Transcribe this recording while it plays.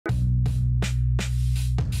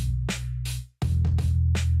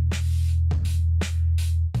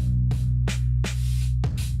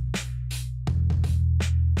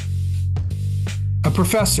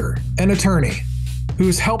professor and attorney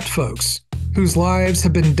who's helped folks whose lives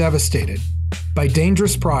have been devastated by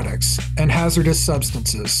dangerous products and hazardous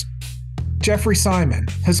substances. Jeffrey Simon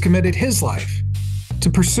has committed his life to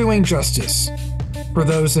pursuing justice for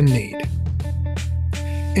those in need.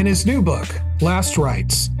 In his new book, Last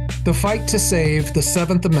Rights: The Fight to Save the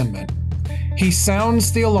Seventh Amendment, he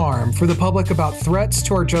sounds the alarm for the public about threats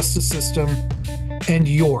to our justice system and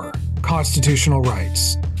your constitutional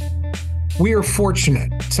rights. We are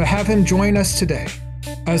fortunate to have him join us today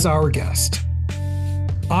as our guest.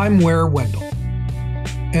 I'm Ware, Wendell,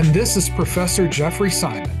 and this is Professor Jeffrey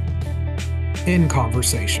Simon in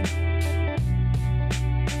Conversation.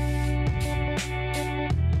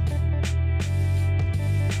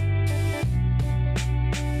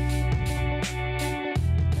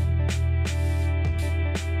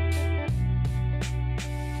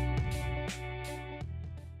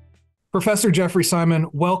 Professor Jeffrey Simon,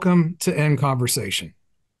 welcome to In Conversation.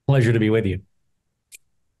 Pleasure to be with you.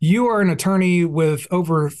 You are an attorney with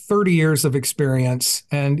over 30 years of experience,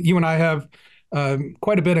 and you and I have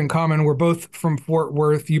quite a bit in common. We're both from Fort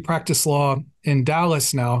Worth. You practice law in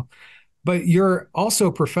Dallas now, but you're also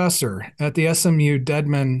a professor at the SMU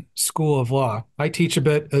Dedman School of Law. I teach a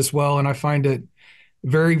bit as well, and I find it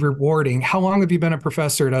very rewarding. How long have you been a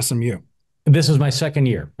professor at SMU? This is my second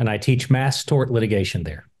year, and I teach mass tort litigation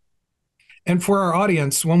there. And for our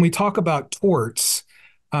audience, when we talk about torts,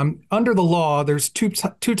 under the law, there's two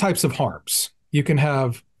types of harms. You can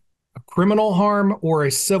have a criminal harm or a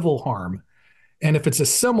civil harm. And if it's a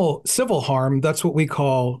civil harm, that's what we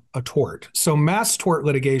call a tort. So mass tort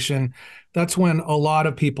litigation, that's when a lot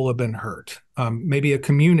of people have been hurt. Maybe a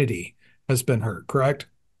community has been hurt, correct?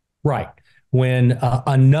 Right. When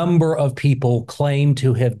a number of people claim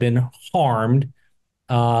to have been harmed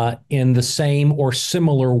in the same or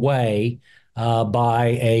similar way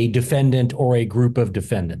by a defendant or a group of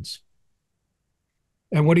defendants.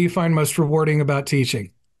 And what do you find most rewarding about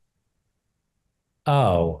teaching?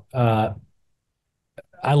 I love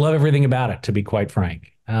everything about it, to be quite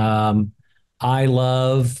frank. I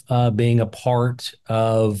love being a part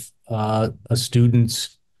of a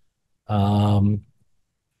student's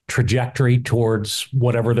trajectory towards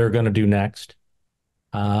whatever they're going to do next.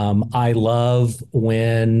 I love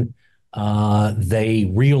when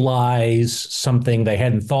they realize something they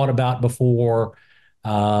hadn't thought about before.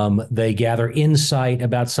 They gather insight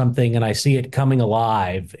about something, and I see it coming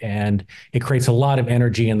alive, and it creates a lot of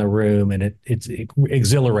energy in the room, and it's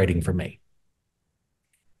exhilarating for me.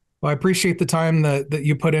 Well, I appreciate the time that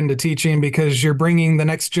you put into teaching, because you're bringing the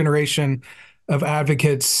next generation of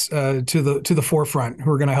advocates to the forefront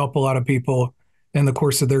who are going to help a lot of people in the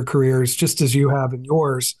course of their careers, just as you have in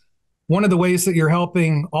yours. One of the ways that you're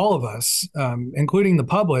helping all of us, including the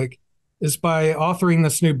public, is by authoring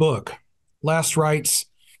this new book, Last Rights.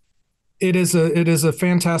 It is a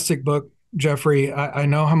fantastic book, Jeffrey. I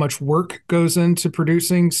know how much work goes into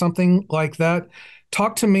producing something like that.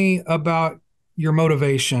 Talk to me about your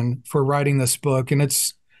motivation for writing this book. And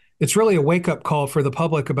it's really a wake-up call for the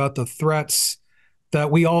public about the threats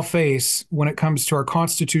that we all face when it comes to our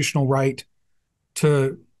constitutional right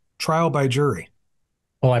to trial by jury.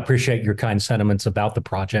 Well, I appreciate your kind sentiments about the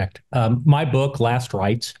project. My book, Last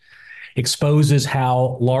Rights, exposes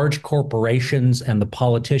how large corporations and the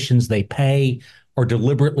politicians they pay are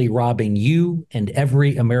deliberately robbing you and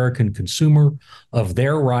every American consumer of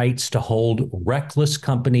their rights to hold reckless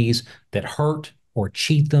companies that hurt or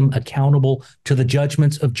cheat them accountable to the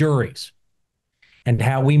judgments of juries, and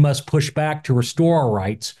how we must push back to restore our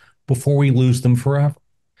rights before we lose them forever.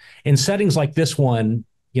 In settings like this one,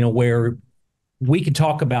 where we can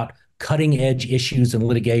talk about cutting edge issues in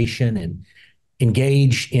litigation and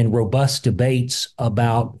engage in robust debates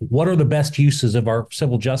about what are the best uses of our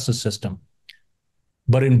civil justice system.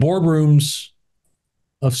 But in boardrooms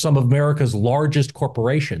of some of America's largest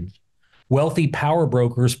corporations, wealthy power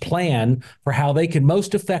brokers plan for how they can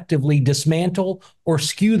most effectively dismantle or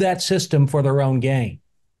skew that system for their own gain.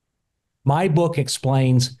 My book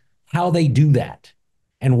explains how they do that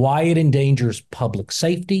and why it endangers public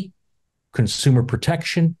safety, consumer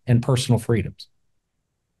protection, and personal freedoms.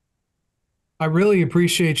 I really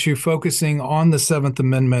appreciate you focusing on the Seventh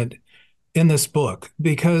Amendment in this book,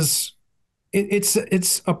 because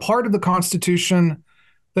it's a part of the Constitution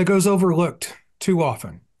that goes overlooked too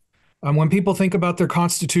often. When people think about their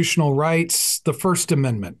constitutional rights, the First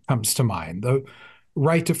Amendment comes to mind, the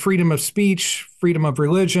right to freedom of speech, freedom of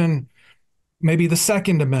religion, maybe the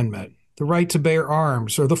Second Amendment, the right to bear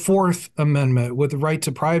arms, or the Fourth Amendment with the right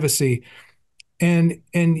to privacy. And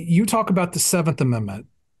you talk about the Seventh Amendment,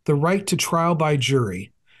 the right to trial by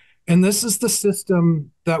jury. And this is the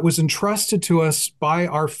system that was entrusted to us by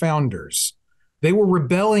our founders. They were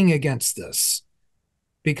rebelling against this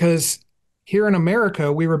because here in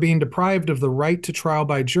America, we were being deprived of the right to trial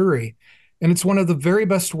by jury. And it's one of the very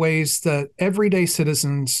best ways that everyday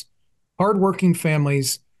citizens, hardworking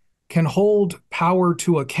families, can hold power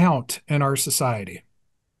to account in our society.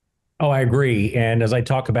 Oh, I agree. And as I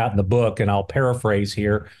talk about in the book, and I'll paraphrase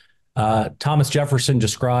here, Thomas Jefferson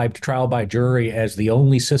described trial by jury as the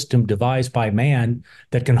only system devised by man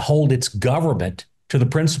that can hold its government to the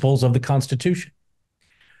principles of the Constitution.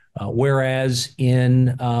 Whereas in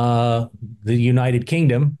the United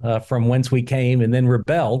Kingdom, from whence we came and then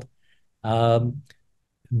rebelled, um,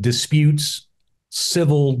 disputes,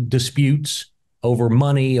 civil disputes over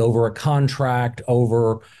money, over a contract,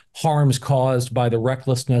 over harms caused by the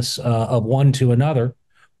recklessness of one to another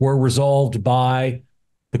were resolved by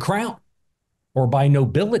the crown or by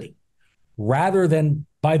nobility rather than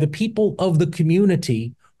by the people of the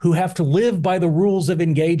community who have to live by the rules of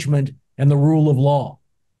engagement and the rule of law.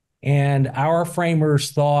 And our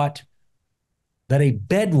framers thought that a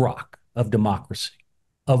bedrock of democracy,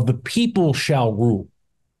 of the people shall rule,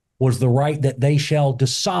 was the right that they shall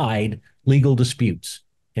decide legal disputes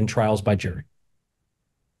in trials by jury.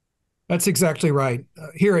 That's exactly right.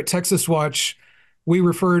 Here at Texas Watch, we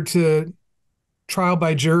refer to trial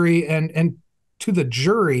by jury and to the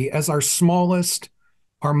jury as our smallest,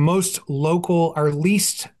 our most local, our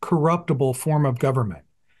least corruptible form of government.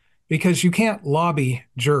 Because you can't lobby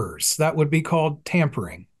jurors. That would be called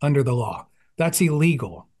tampering under the law. That's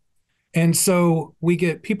illegal. And so we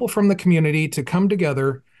get people from the community to come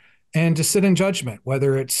together and to sit in judgment,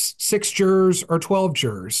 whether it's 6 jurors or 12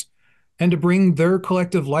 jurors, and to bring their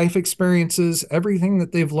collective life experiences, everything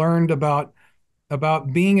that they've learned about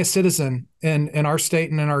being a citizen in our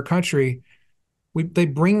state and in our country. They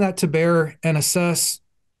bring that to bear and assess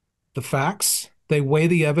the facts. They weigh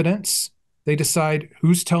the evidence. They decide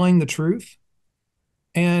who's telling the truth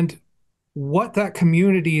and what that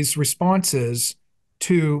community's response is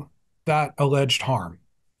to that alleged harm.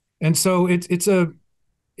 And so it's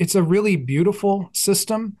a really beautiful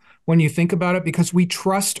system when you think about it because we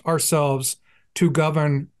trust ourselves to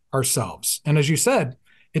govern ourselves. And as you said,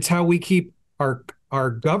 it's how we keep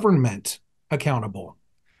our government accountable.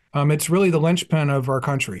 It's really the linchpin of our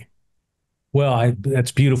country. Well,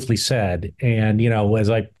 that's beautifully said. And, as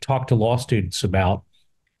I talk to law students about,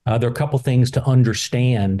 there are a couple things to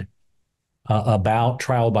understand about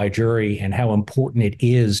trial by jury and how important it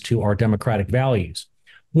is to our democratic values.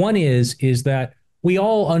 One is that we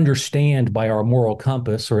all understand by our moral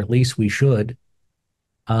compass, or at least we should,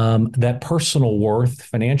 that personal worth,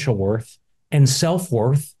 financial worth, and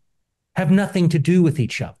self-worth have nothing to do with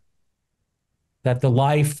each other. That the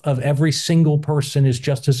life of every single person is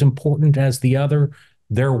just as important as the other,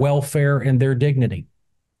 their welfare and their dignity.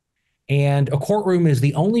 And a courtroom is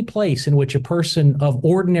the only place in which a person of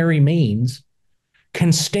ordinary means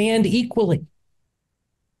can stand equally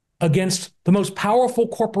against the most powerful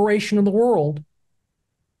corporation in the world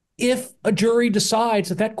if a jury decides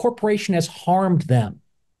that that corporation has harmed them.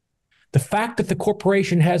 The fact that the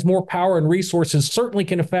corporation has more power and resources certainly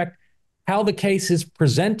can affect how the case is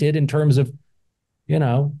presented in terms of,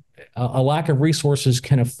 a lack of resources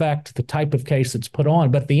can affect the type of case that's put on.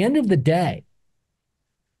 But at the end of the day,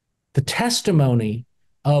 the testimony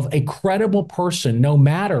of a credible person, no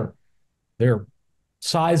matter their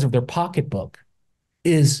size of their pocketbook,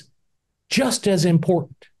 is just as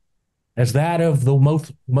important as that of the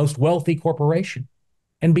most wealthy corporation.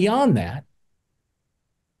 And beyond that,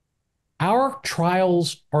 our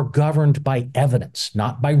trials are governed by evidence,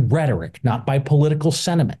 not by rhetoric, not by political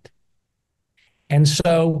sentiment. And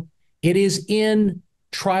so it is in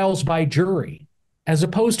trials by jury, as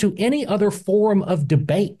opposed to any other forum of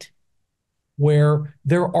debate, where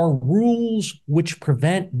there are rules which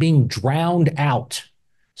prevent being drowned out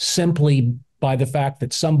simply by the fact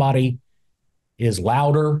that somebody is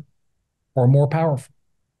louder or more powerful.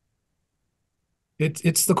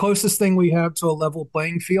 It's the closest thing we have to a level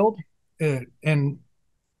playing field, and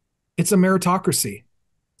it's a meritocracy.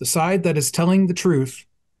 The side that is telling the truth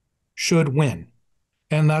should win.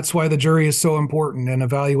 And that's why the jury is so important in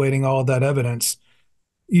evaluating all of that evidence.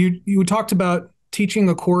 You talked about teaching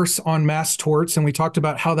a course on mass torts, and we talked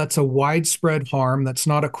about how that's a widespread harm. That's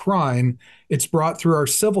not a crime. It's brought through our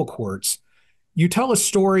civil courts. You tell a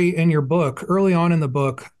story in your book, early on in the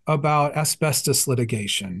book, about asbestos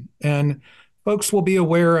litigation. And folks will be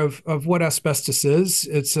aware of what asbestos is.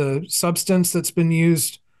 It's a substance that's been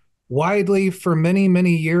used widely for many,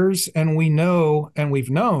 many years. And we know, and we've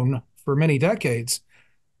known for many decades,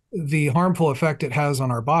 the harmful effect it has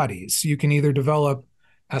on our bodies. You can either develop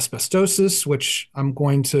asbestosis, which I'm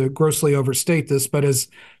going to grossly overstate this, but is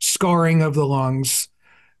scarring of the lungs,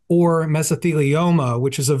 or mesothelioma,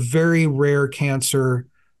 which is a very rare cancer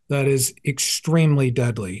that is extremely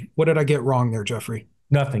deadly. What did I get wrong there, Jeffrey?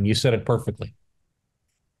 Nothing. You said it perfectly.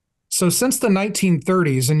 So, since the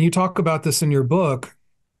 1930s, and you talk about this in your book,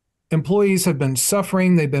 employees have been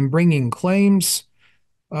suffering, they've been bringing claims,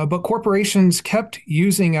 but corporations kept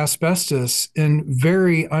using asbestos in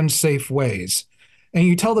very unsafe ways. And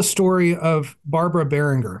you tell the story of Barbara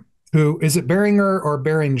Beringer, who is it Beringer or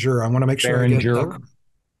Beringer? I want to make sure I get that. Behringer.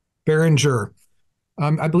 Beringer.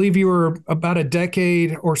 I believe you were about a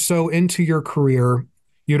decade or so into your career.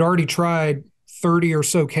 You'd already tried 30 or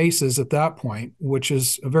so cases at that point, which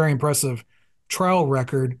is a very impressive trial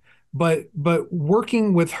record. But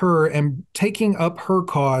working with her and taking up her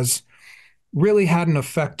cause really had an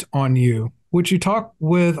effect on you. Would you talk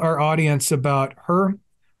with our audience about her?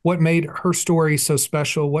 What made her story so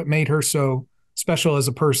special? What made her so special as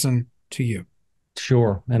a person to you?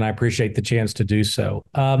 Sure. And I appreciate the chance to do so.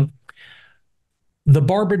 The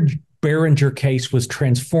Barbara Behringer case was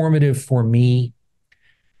transformative for me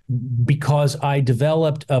because I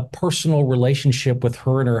developed a personal relationship with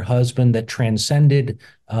her and her husband that transcended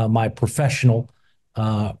my professional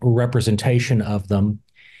representation of them.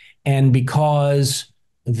 And because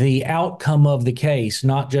the outcome of the case,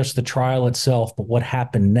 not just the trial itself, but what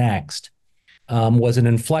happened next, was an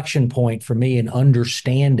inflection point for me in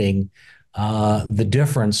understanding the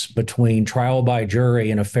difference between trial by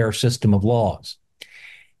jury and a fair system of laws.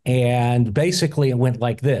 And basically, it went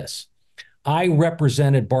like this. I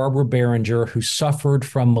represented Barbara Behringer, who suffered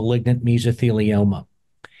from malignant mesothelioma.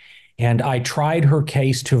 And I tried her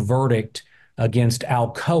case to verdict against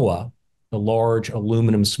Alcoa, the large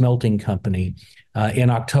aluminum smelting company, in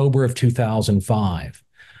October of 2005.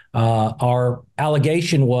 Our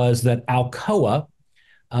allegation was that Alcoa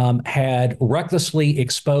had recklessly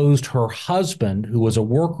exposed her husband, who was a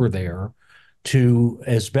worker there, to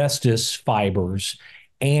asbestos fibers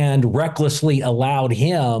and recklessly allowed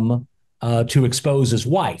him to expose his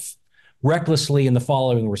wife, recklessly in the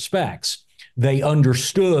following respects. They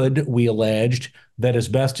understood, we alleged, that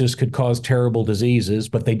asbestos could cause terrible diseases,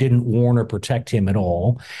 but they didn't warn or protect him at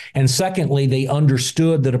all. And secondly, they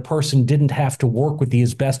understood that a person didn't have to work with the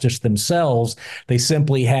asbestos themselves. They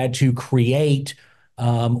simply had to create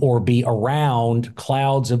or be around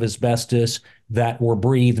clouds of asbestos that were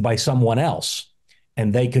breathed by someone else,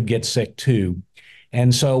 and they could get sick too.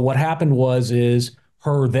 And so what happened is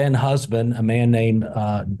her then husband, a man named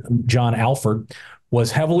John Alford,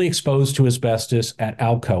 was heavily exposed to asbestos at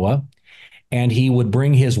Alcoa, and he would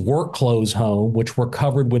bring his work clothes home, which were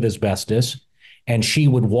covered with asbestos, and she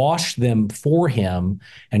would wash them for him,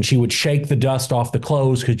 and she would shake the dust off the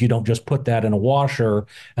clothes because you don't just put that in a washer.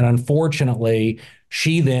 And unfortunately,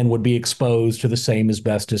 she then would be exposed to the same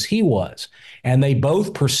asbestos he was. And they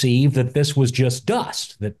both perceived that this was just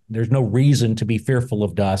dust, that there's no reason to be fearful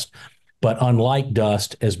of dust. But unlike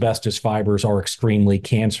dust, asbestos fibers are extremely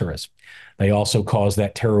cancerous. They also cause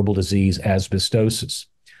that terrible disease, asbestosis.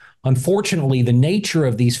 Unfortunately, the nature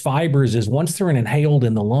of these fibers is once they're inhaled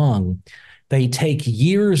in the lung, they take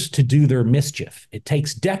years to do their mischief. It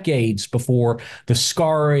takes decades before the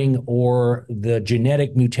scarring or the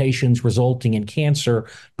genetic mutations resulting in cancer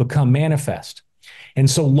become manifest. And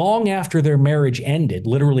so long after their marriage ended,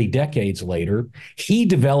 literally decades later, he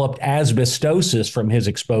developed asbestosis from his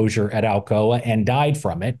exposure at Alcoa and died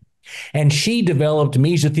from it. And she developed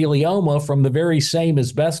mesothelioma from the very same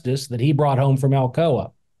asbestos that he brought home from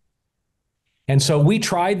Alcoa. And so we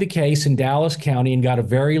tried the case in Dallas County and got a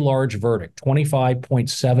very large verdict,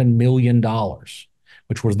 $25.7 million,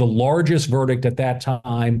 which was the largest verdict at that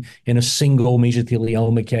time in a single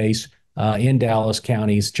mesothelioma case in Dallas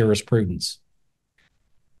County's jurisprudence.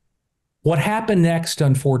 What happened next,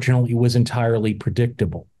 unfortunately, was entirely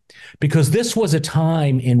predictable because this was a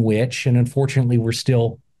time in which, and unfortunately, we're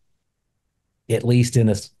still, at least in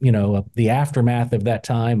the aftermath of that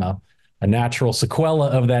time, a natural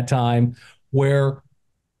sequela of that time, where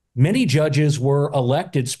many judges were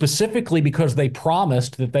elected specifically because they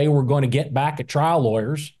promised that they were going to get back at trial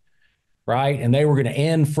lawyers, right? And they were going to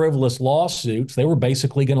end frivolous lawsuits. They were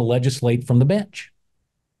basically going to legislate from the bench.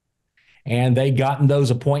 And they'd gotten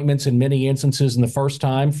those appointments in many instances in the first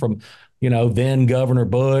time from, then Governor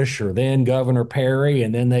Bush or then Governor Perry,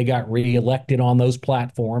 and then they got reelected on those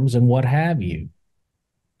platforms and what have you.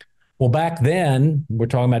 Well, back then, we're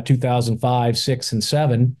talking about 2005, 6, and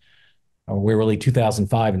 7, or we're really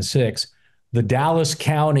 2005 and 6, the Dallas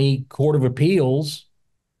County Court of Appeals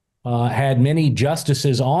had many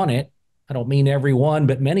justices on it. I don't mean every one,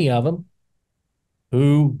 but many of them.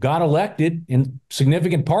 who got elected in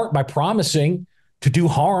significant part by promising to do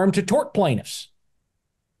harm to tort plaintiffs,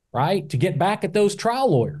 right? To get back at those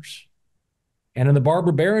trial lawyers. And in the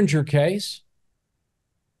Barbara Behringer case,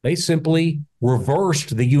 they simply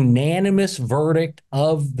reversed the unanimous verdict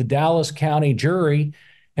of the Dallas County jury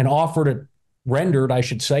and rendered, I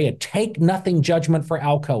should say, a take nothing judgment for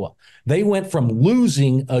Alcoa. They went from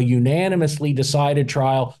losing a unanimously decided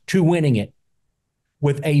trial to winning it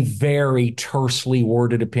with a very tersely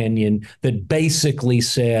worded opinion that basically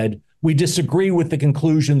said, we disagree with the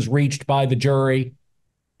conclusions reached by the jury,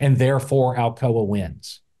 and therefore Alcoa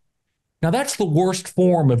wins. Now, that's the worst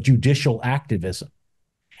form of judicial activism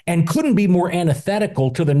and couldn't be more antithetical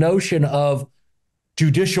to the notion of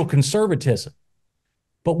judicial conservatism.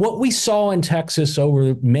 But what we saw in Texas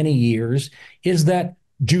over many years is that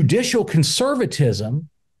judicial conservatism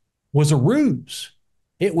was a ruse.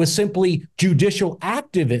 It was simply judicial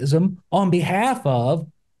activism on behalf of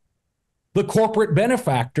the corporate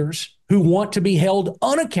benefactors who want to be held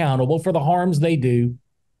unaccountable for the harms they do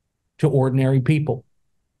to ordinary people.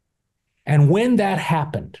 And when that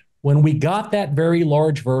happened, when we got that very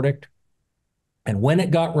large verdict, and when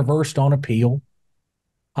it got reversed on appeal,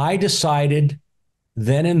 I decided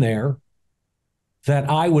then and there that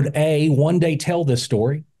I would, A, one day tell this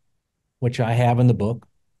story, which I have in the book,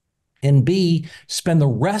 and B, spend the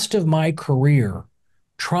rest of my career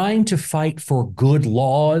trying to fight for good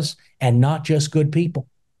laws and not just good people.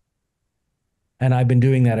 And I've been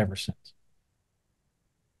doing that ever since.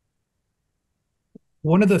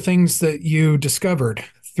 One of the things that you discovered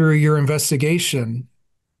through your investigation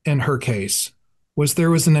in her case was there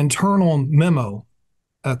was an internal memo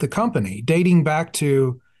at the company dating back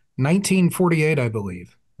to 1948, I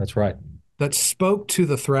believe. That's right. That spoke to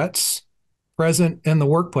the threats present in the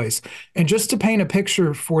workplace. And just to paint a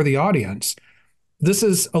picture for the audience, this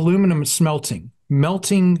is aluminum smelting,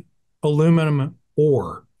 melting aluminum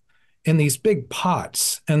ore in these big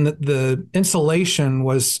pots. And the insulation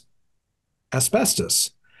was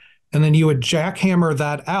asbestos. And then you would jackhammer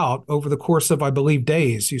that out over the course of, I believe,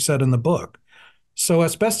 days, you said in the book. So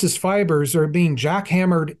asbestos fibers are being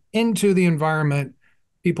jackhammered into the environment.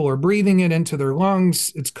 People are breathing it into their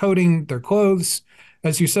lungs. It's coating their clothes.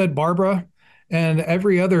 As you said, Barbara and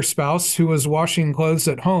every other spouse who was washing clothes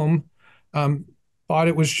at home thought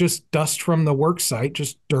it was just dust from the work site,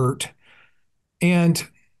 just dirt. And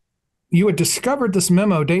you had discovered this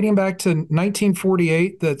memo dating back to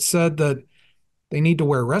 1948 that said that they need to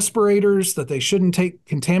wear respirators, that they shouldn't take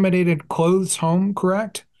contaminated clothes home,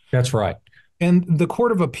 correct? That's right. And the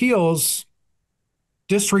Court of Appeals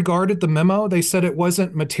disregarded the memo. They said it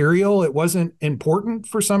wasn't material, it wasn't important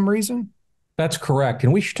for some reason. That's correct.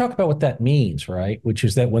 And we should talk about what that means, right? Which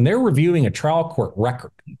is that when they're reviewing a trial court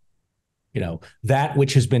record, that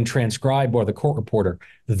which has been transcribed by the court reporter,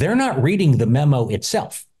 they're not reading the memo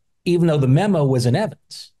itself, even though the memo was in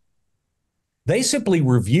evidence. They simply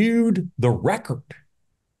reviewed the record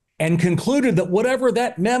and concluded that whatever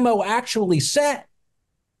that memo actually said,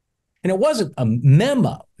 and it wasn't a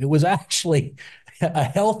memo, it was actually a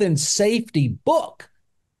health and safety book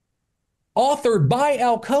authored by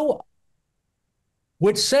Alcoa,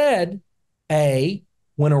 which said, A,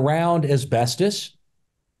 when around asbestos,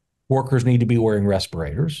 workers need to be wearing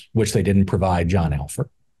respirators, which they didn't provide John Alford,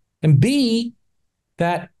 and B,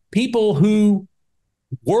 that people who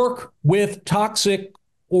work with toxic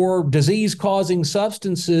or disease-causing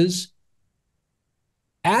substances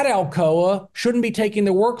at Alcoa shouldn't be taking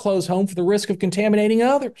their work clothes home for the risk of contaminating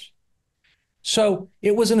others. So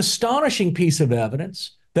it was an astonishing piece of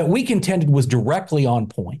evidence that we contended was directly on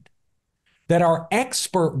point, that our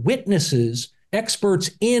expert witnesses,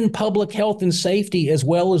 experts in public health and safety, as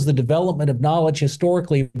well as the development of knowledge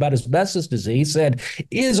historically about asbestos disease, said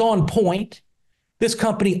is on point. This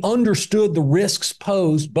company understood the risks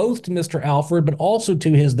posed both to Mr. Alford, but also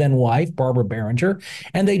to his then wife, Barbara Behringer,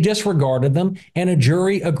 and they disregarded them. And a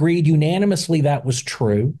jury agreed unanimously that was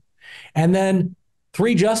true. And then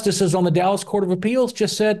 3 justices on the Dallas Court of Appeals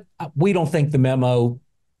just said, we don't think the memo,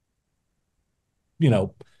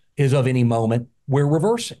 is of any moment. We're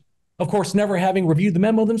reversing. Of course, never having reviewed the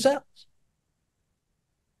memo themselves.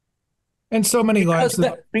 And so many lives.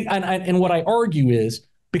 And what I argue is,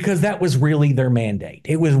 because that was really their mandate.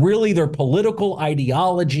 It was really their political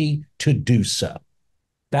ideology to do so.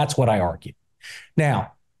 That's what I argue.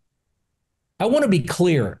 Now, I want to be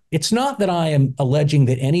clear. It's not that I am alleging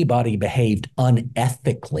that anybody behaved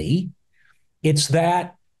unethically. It's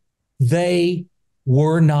that they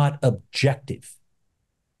were not objective.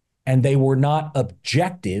 And they were not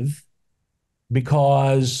objective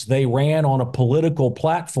because they ran on a political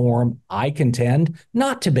platform, I contend,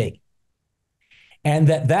 not to be. and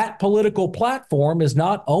that political platform is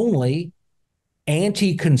not only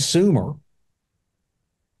anti-consumer,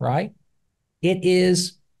 right? It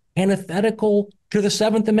is antithetical to the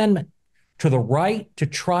Seventh Amendment, to the right to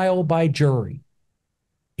trial by jury,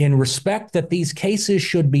 in respect that these cases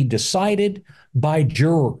should be decided by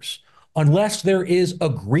jurors unless there is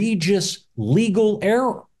egregious legal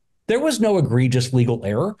error. There was no egregious legal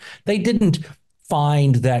error. They didn't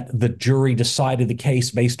find that the jury decided the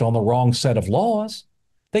case based on the wrong set of laws.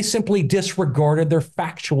 They simply disregarded their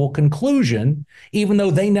factual conclusion, even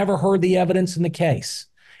though they never heard the evidence in the case.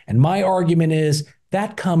 And my argument is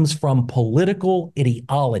that comes from political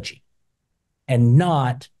ideology and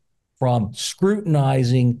not from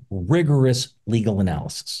scrutinizing rigorous legal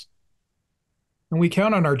analysis. And we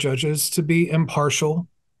count on our judges to be impartial,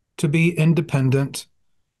 to be independent,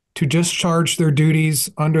 to discharge their duties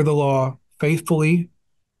under the law faithfully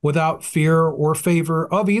without fear or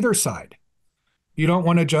favor of either side. You don't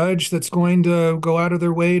want a judge that's going to go out of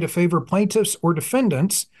their way to favor plaintiffs or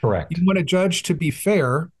defendants. Correct. You want a judge to be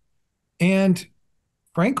fair and,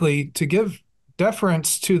 frankly, to give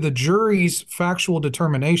deference to the jury's factual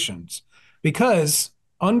determinations, because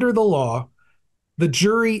under the law, the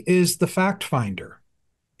jury is the fact finder.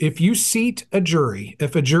 If you seat a jury,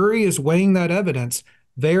 if a jury is weighing that evidence,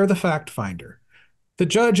 they are the fact finder. The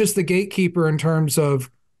judge is the gatekeeper in terms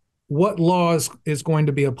of what laws is going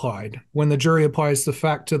to be applied when the jury applies the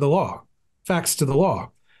facts to the law.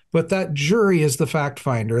 But that jury is the fact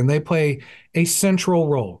finder, and they play a central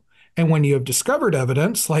role. And when you have discovered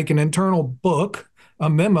evidence, like an internal book, a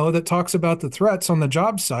memo that talks about the threats on the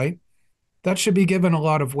job site, that should be given a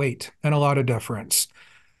lot of weight and a lot of deference.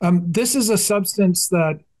 This is a substance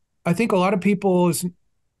that I think a lot of people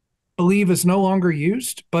believe is no longer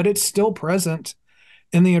used, but it's still present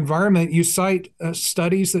in the environment. You cite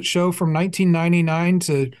studies that show from 1999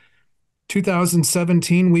 to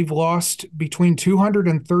 2017, we've lost between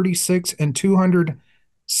 236 and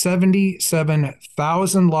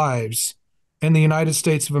 277,000 lives in the United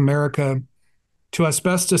States of America to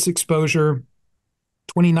asbestos exposure.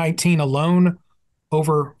 2019 alone,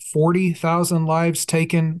 over 40,000 lives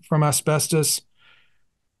taken from asbestos.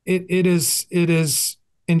 It is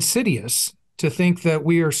insidious to think that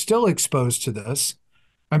we are still exposed to this.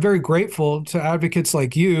 I'm very grateful to advocates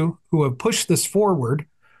like you who have pushed this forward,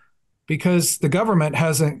 because the government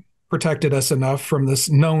hasn't protected us enough from this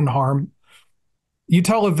known harm. You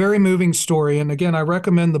tell a very moving story. And again, I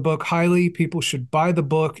recommend the book highly. People should buy the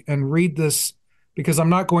book and read this, because I'm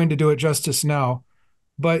not going to do it justice now.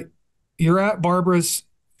 But you're at Barbara's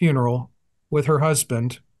funeral with her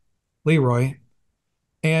husband, Leroy,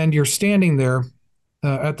 and you're standing there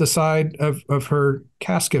at the side of her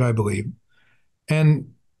casket, I believe.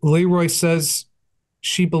 And Leroy says,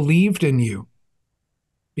 she believed in you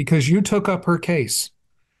because you took up her case.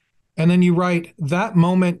 And then you write, that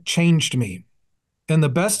moment changed me. In the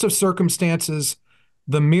best of circumstances,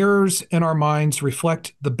 the mirrors in our minds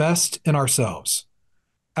reflect the best in ourselves.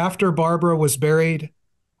 After Barbara was buried,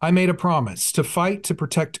 I made a promise to fight to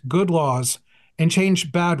protect good laws and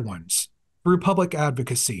change bad ones through public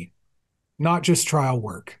advocacy, not just trial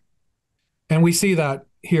work. And we see that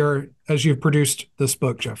here as you've produced this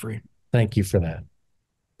book, Jeffrey. Thank you for that.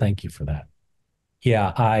 Thank you for that.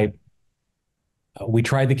 Yeah, we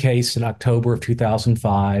tried the case in October of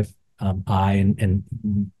 2005. I and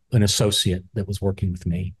an associate that was working with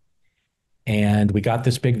me, and we got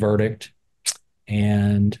this big verdict.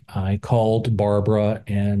 And I called Barbara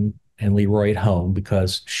and Leroy at home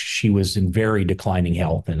because she was in very declining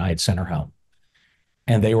health, and I had sent her home.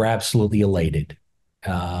 And they were absolutely elated.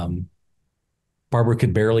 Barbara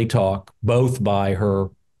could barely talk, both by her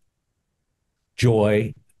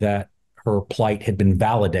joy that her plight had been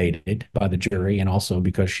validated by the jury, and also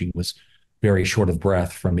because she was very short of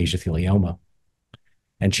breath from mesothelioma.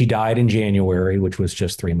 And she died in January, which was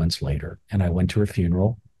just 3 months later. And I went to her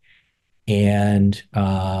funeral. And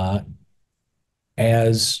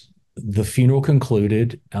as the funeral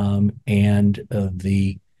concluded, and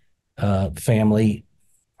the family,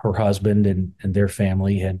 her husband and their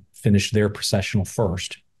family had finished their processional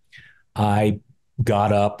first, I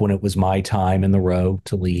got up when it was my time in the row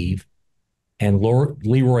to leave. And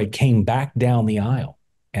Leroy came back down the aisle,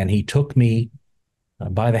 and he took me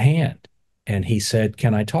by the hand, and he said,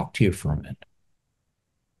 "Can I talk to you for a minute?"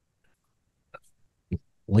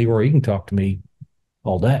 Leroy, you can talk to me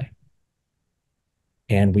all day.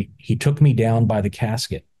 And he took me down by the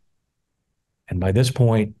casket. And by this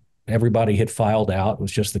point, everybody had filed out. It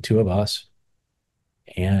was just the two of us.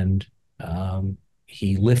 And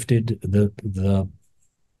he lifted the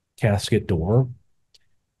casket door,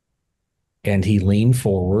 and he leaned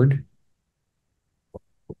forward,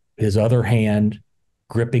 his other hand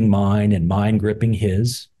gripping mine and mine gripping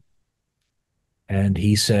his. And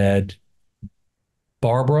he said,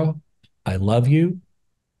 Barbara, I love you.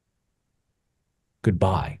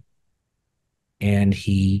 Goodbye. And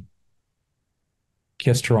he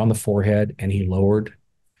kissed her on the forehead and he lowered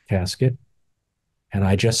the casket. And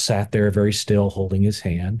I just sat there very still holding his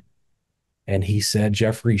hand. And he said,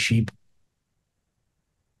 Jeffrey, she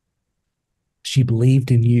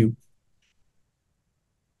believed in you.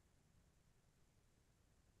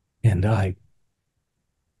 And I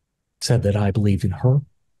said that I believed in her.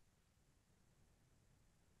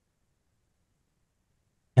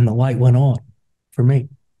 And the light went on for me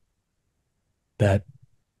that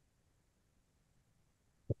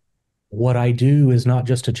what I do is not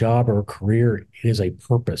just a job or a career, it is a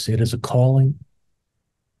purpose, it is a calling.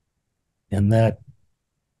 And that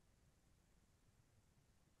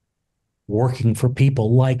working for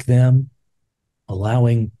people like them,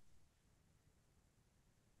 allowing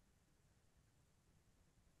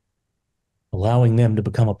them to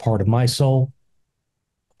become a part of my soul,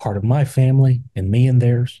 a part of my family, and me and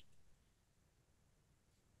theirs,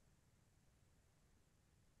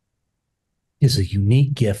 is a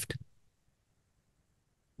unique gift.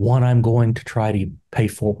 One I'm going to try to pay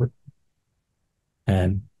forward.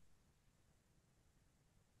 And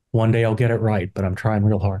one day I'll get it right, but I'm trying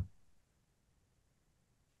real hard.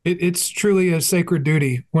 It's truly a sacred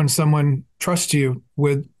duty when someone trusts you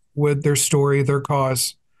with their story, their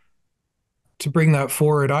cause, to bring that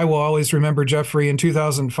forward. I will always remember, Jeffrey, in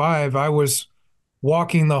 2005, I was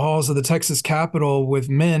walking the halls of the Texas Capitol with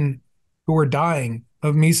men who were dying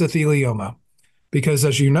of mesothelioma. Because,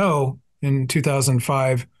 as you know, in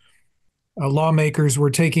 2005, lawmakers were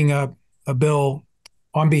taking up a bill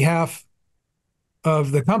on behalf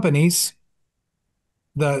of the companies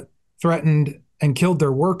that threatened and killed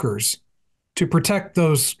their workers to protect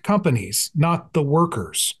those companies, not the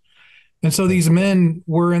workers. And so these men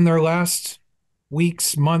were in their last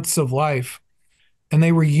weeks, months of life, and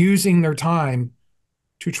they were using their time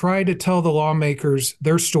to try to tell the lawmakers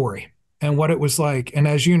their story and what it was like. And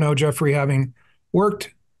as you know, Jeffrey, having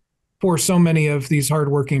worked for so many of these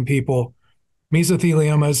hardworking people,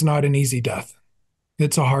 mesothelioma is not an easy death.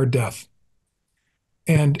 It's a hard death.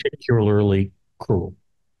 And particularly cruel.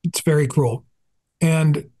 It's very cruel.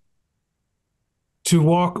 And to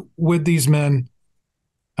walk with these men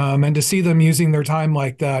and to see them using their time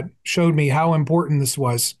like that showed me how important this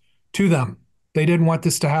was to them. They didn't want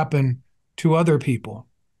this to happen to other people.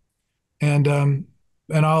 And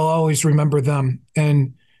I'll always remember them.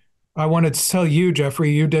 And I wanted to tell you,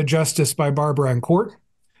 Jeffrey, you did justice by Barbara in court,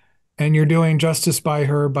 and you're doing justice by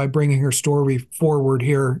her by bringing her story forward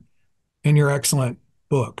here in your excellent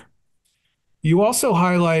book. You also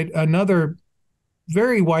highlight another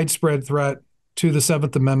very widespread threat to the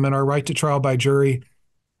Seventh Amendment, our right to trial by jury,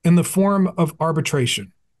 in the form of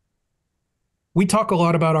arbitration. We talk a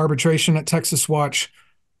lot about arbitration at Texas Watch.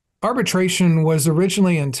 Arbitration was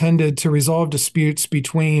originally intended to resolve disputes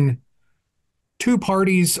between two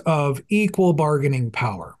parties of equal bargaining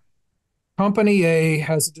power. Company A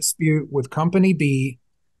has a dispute with Company B,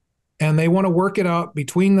 and they want to work it out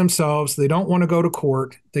between themselves. They don't want to go to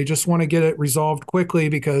court. They just want to get it resolved quickly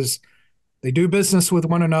because they do business with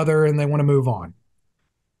one another and they want to move on.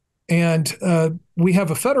 And we have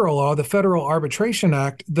a federal law, the Federal Arbitration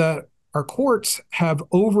Act, that our courts have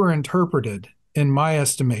overinterpreted, in my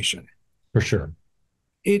estimation. For sure.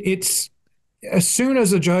 It's as soon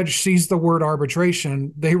as a judge sees the word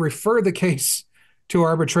arbitration, they refer the case to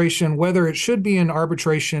arbitration, whether it should be in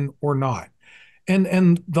arbitration or not.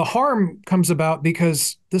 And the harm comes about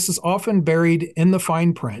because this is often buried in the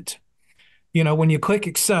fine print. You know, when you click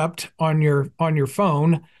accept on your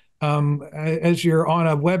phone, as you're on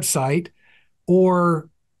a website, or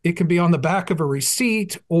it can be on the back of a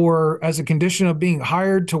receipt, or as a condition of being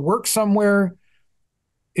hired to work somewhere.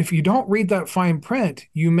 If you don't read that fine print,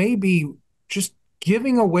 you may be just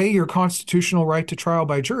giving away your constitutional right to trial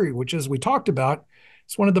by jury, which, as we talked about,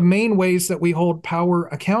 is one of the main ways that we hold power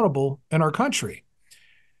accountable in our country.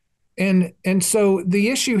 And so the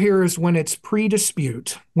issue here is when it's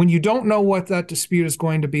pre-dispute, when you don't know what that dispute is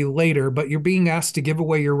going to be later, but you're being asked to give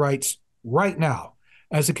away your rights right now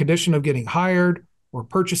as a condition of getting hired or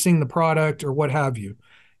purchasing the product or what have you.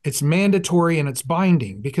 It's mandatory and it's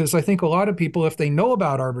binding, because I think a lot of people, if they know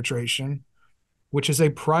about arbitration, which is a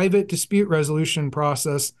private dispute resolution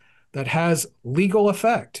process that has legal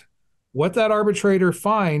effect, what that arbitrator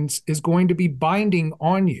finds is going to be binding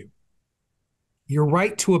on you. Your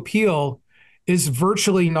right to appeal is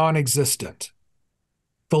virtually non-existent.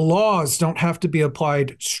 The laws don't have to be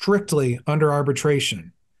applied strictly under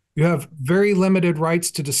arbitration. You have very limited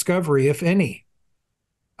rights to discovery, if any.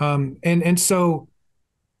 And so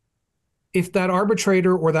if that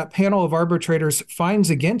arbitrator or that panel of arbitrators finds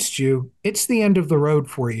against you, it's the end of the road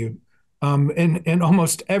for you, in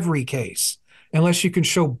almost every case, unless you can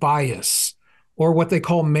show bias or what they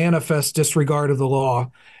call manifest disregard of the law.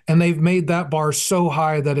 And they've made that bar so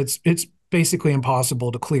high that it's basically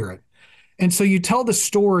impossible to clear it. And so you tell the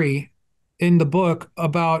story in the book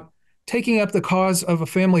about taking up the cause of a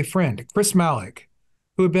family friend, Chris Malick,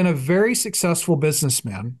 who had been a very successful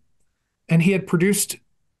businessman, and he had produced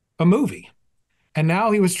a movie. And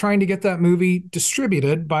now he was trying to get that movie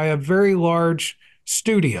distributed by a very large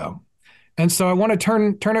studio. And so I want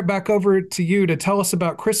to turn it back over to you to tell us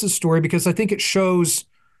about Chris's story, because I think it shows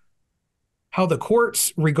how the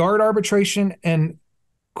courts regard arbitration. And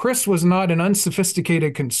Chris was not an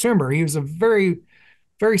unsophisticated consumer. He was a very,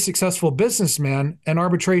 very successful businessman, and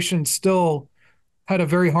arbitration still had a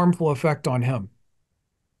very harmful effect on him.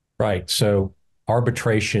 Right. So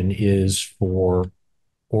arbitration is for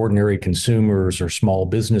ordinary consumers or small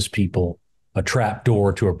business people a trap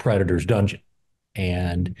door to a predator's dungeon.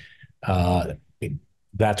 And uh,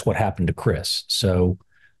 that's what happened to Chris. So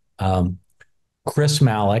um, Chris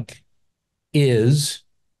Malick is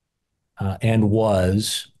and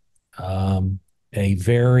was a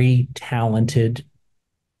very talented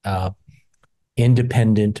uh,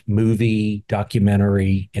 independent movie,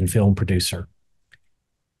 documentary, and film producer.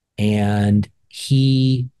 And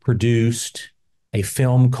he produced a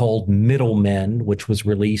film called Middlemen, which was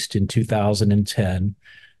released in 2010,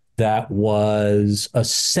 that was a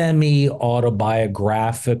semi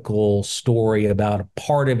autobiographical story about a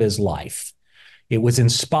part of his life. It was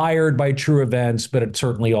inspired by true events, but it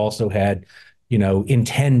certainly also had,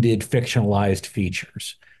 intended fictionalized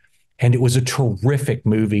features. And it was a terrific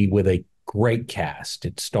movie with a great cast.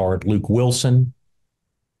 It starred Luke Wilson,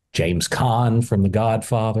 James Caan from The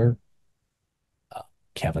Godfather,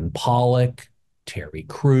 Kevin Pollak, Terry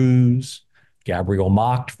Crews, Gabriel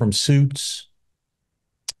Macht from Suits.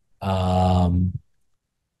 Um,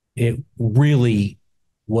 it really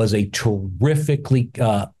was a terrifically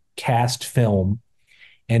cast film,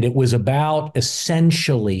 and it was about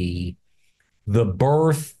essentially the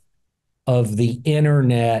birth of the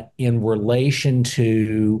internet in relation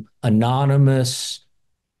to anonymous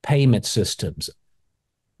payment systems.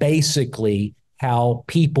 Basically, how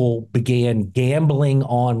people began gambling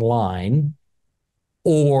online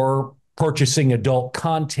or purchasing adult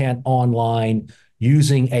content online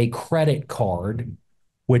using a credit card,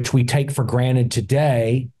 which we take for granted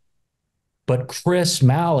today. But Chris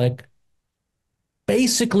Malick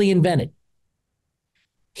basically invented.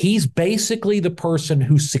 He's basically the person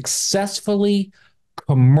who successfully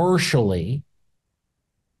commercially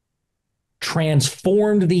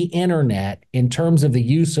transformed the internet in terms of the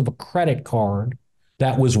use of a credit card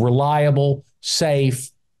that was reliable, safe,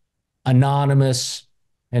 anonymous,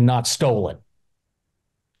 and not stolen.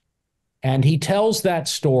 And he tells that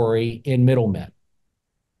story in Middlemen.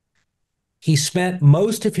 He spent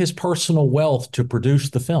most of his personal wealth to produce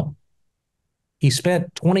the film. He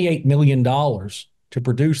spent $28 million to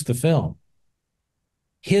produce the film.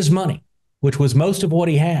 His money, which was most of what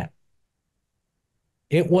he had.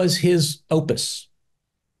 It was his opus,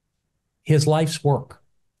 his life's work.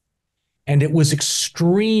 And it was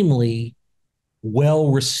extremely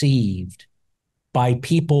well received by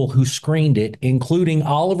people who screened it, including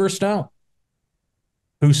Oliver Stone,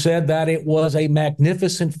 who said that it was a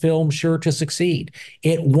magnificent film sure to succeed.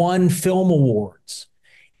 It won film awards.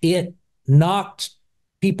 It knocked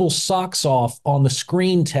people's socks off on the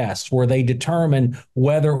screen tests where they determine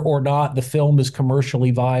whether or not the film is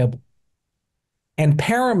commercially viable. And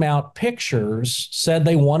Paramount Pictures said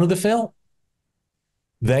they wanted the film.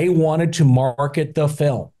 They wanted to market the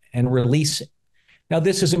film and release it. Now,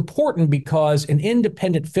 this is important because an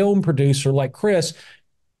independent film producer like Chris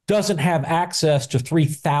doesn't have access to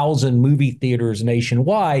 3,000 movie theaters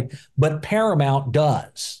nationwide, but Paramount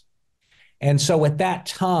does. And so at that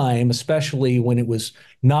time, especially when it was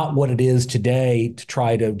not what it is today to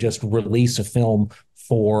try to just release a film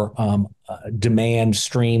for demand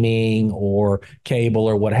streaming or cable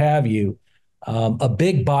or what have you, a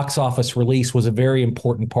big box office release was a very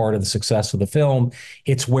important part of the success of the film.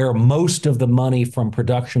 It's where most of the money from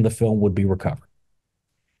production of the film would be recovered.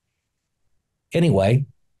 Anyway,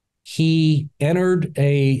 he entered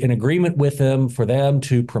an agreement with them for them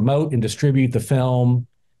to promote and distribute the film.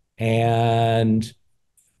 And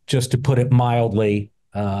just to put it mildly,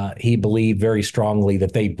 he believed very strongly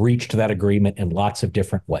that they breached that agreement in lots of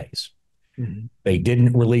different ways. Mm-hmm. They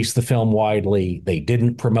didn't release the film widely. They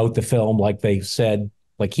didn't promote the film like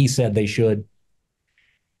he said they should.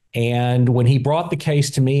 And when he brought the case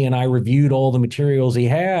to me and I reviewed all the materials he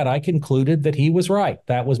had, I concluded that he was right.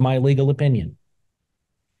 That was my legal opinion.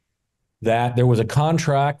 That there was a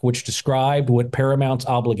contract which described what Paramount's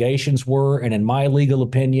obligations were. And in my legal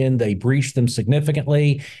opinion, they breached them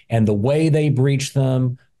significantly. And the way they breached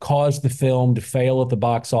them caused the film to fail at the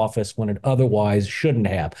box office when it otherwise shouldn't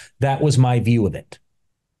have. That was my view of it.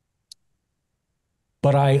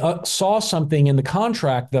 But I saw something in the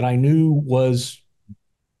contract that I knew was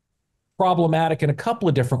problematic in a couple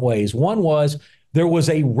of different ways. One was there was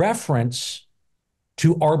a reference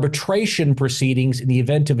to arbitration proceedings in the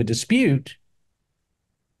event of a dispute,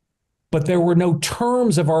 but there were no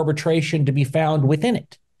terms of arbitration to be found within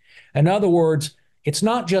it. In other words, it's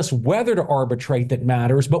not just whether to arbitrate that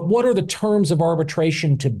matters, but what are the terms of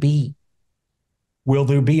arbitration to be? Will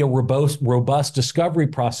there be a robust discovery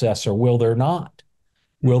process or will there not?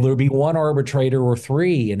 Will there be one arbitrator or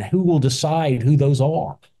three? And who will decide who those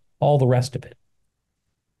are? All the rest of it.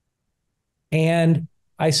 And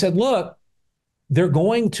I said, look, they're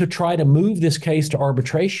going to try to move this case to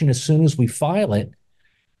arbitration as soon as we file it.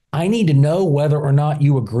 I need to know whether or not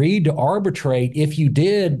you agreed to arbitrate. If you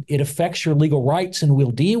did, it affects your legal rights and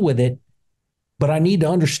we'll deal with it. But I need to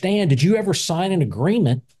understand, did you ever sign an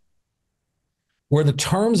agreement where the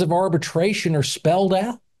terms of arbitration are spelled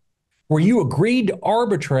out? Where you agreed to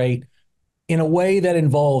arbitrate in a way that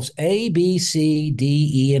involves A, B, C,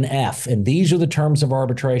 D, E, and F. And these are the terms of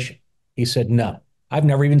arbitration. He said, no, I've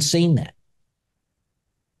never even seen that.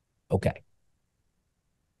 Okay.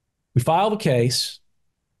 We file the case.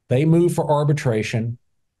 They move for arbitration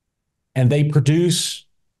and they produce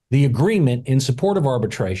the agreement in support of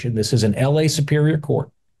arbitration. This is an LA Superior Court.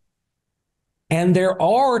 And there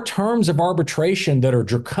are terms of arbitration that are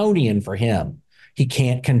draconian for him. He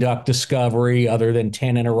can't conduct discovery other than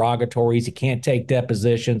 10 interrogatories. He can't take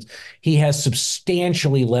depositions. He has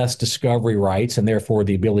substantially less discovery rights and therefore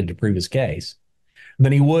the ability to prove his case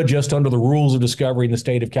than he would just under the rules of discovery in the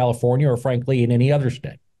state of California or frankly in any other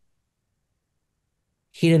state.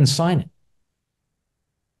 He didn't sign it.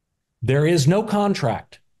 There is no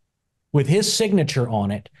contract with his signature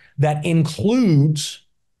on it that includes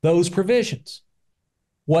those provisions.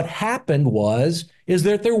 What happened is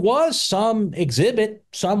that there was some exhibit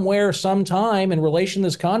somewhere, sometime in relation to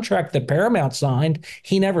this contract that Paramount signed.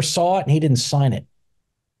 He never saw it and he didn't sign it.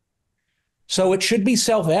 So it should be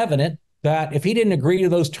self-evident that if he didn't agree to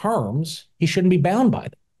those terms, he shouldn't be bound by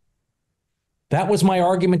them. That was my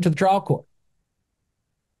argument to the trial court.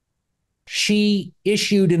 She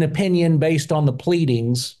issued an opinion based on the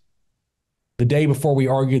pleadings the day before we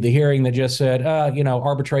argued the hearing that just said,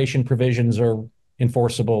 arbitration provisions are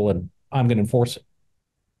enforceable and I'm going to enforce it.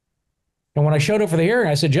 And when I showed up for the hearing,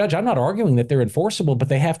 I said, Judge, I'm not arguing that they're enforceable, but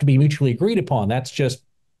they have to be mutually agreed upon. That's just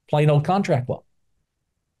plain old contract law.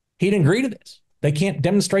 He didn't agree to this. They can't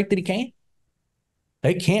demonstrate that he can.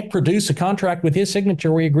 They can't produce a contract with his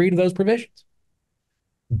signature where he agreed to those provisions.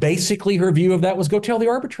 Basically, her view of that was go tell the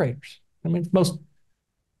arbitrators. I mean, it's most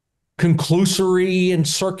conclusory and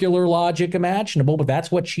circular logic imaginable, but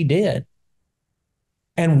that's what she did.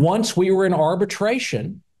 And once we were in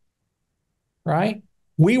arbitration, right,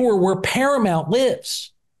 we were where Paramount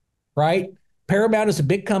lives, right? Paramount is a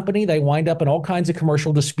big company. They wind up in all kinds of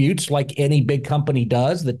commercial disputes like any big company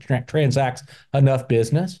does that transacts enough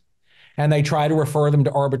business. And they try to refer them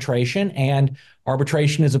to arbitration. And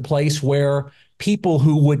arbitration is a place where people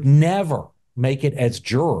who would never make it as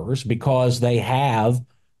jurors because they have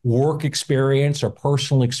work experience or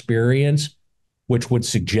personal experience, which would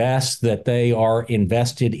suggest that they are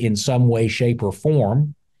invested in some way, shape, or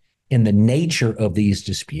form in the nature of these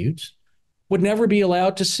disputes, would never be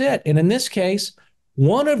allowed to sit. And in this case,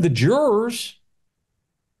 one of the jurors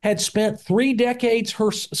had spent 3 decades,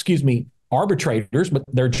 arbitrators, but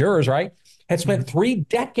they're jurors, right? Had spent 3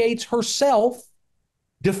 decades herself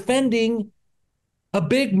defending a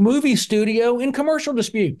big movie studio in commercial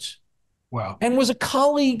disputes. Wow. And was a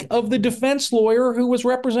colleague of the defense lawyer who was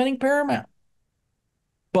representing Paramount.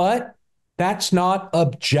 But that's not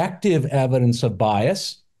objective evidence of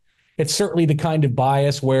bias. It's certainly the kind of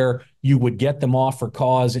bias where you would get them off for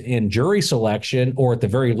cause in jury selection, or at the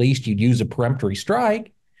very least, you'd use a peremptory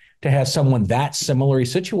strike to have someone that similarly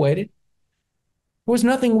situated. There was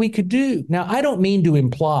nothing we could do. Now, I don't mean to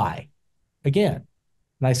imply, again,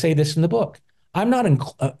 and I say this in the book, I'm not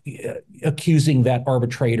accusing that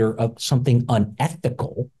arbitrator of something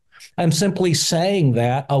unethical. I'm simply saying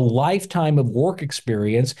that a lifetime of work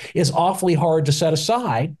experience is awfully hard to set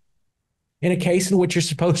aside in a case in which you're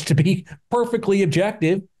supposed to be perfectly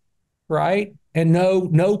objective, right? And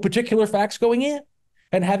no particular facts going in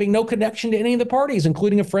and having no connection to any of the parties,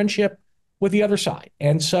 including a friendship with the other side.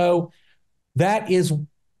 And so that is,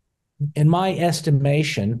 in my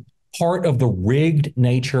estimation, part of the rigged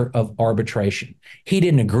nature of arbitration. He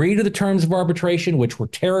didn't agree to the terms of arbitration, which were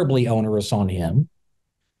terribly onerous on him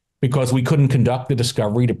because we couldn't conduct the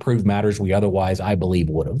discovery to prove matters we otherwise, I believe,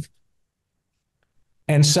 would have.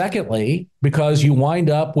 And secondly, because you wind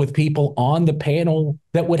up with people on the panel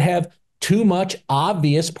that would have too much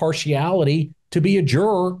obvious partiality to be a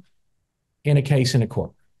juror in a case in a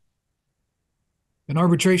court. And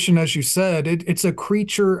arbitration, as you said, it's a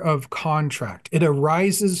creature of contract. It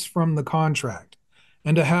arises from the contract.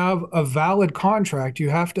 And to have a valid contract, you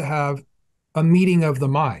have to have a meeting of the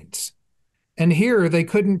minds. And here they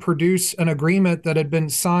couldn't produce an agreement that had been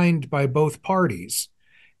signed by both parties.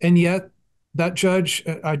 And yet, that judge,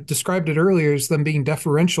 I described it earlier as them being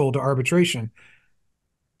deferential to arbitration,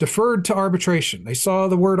 deferred to arbitration. They saw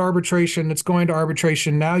the word arbitration, it's going to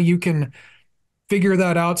arbitration. Now you can figure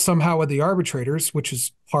that out somehow with the arbitrators, which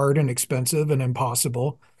is hard and expensive and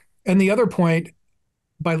impossible. And the other point,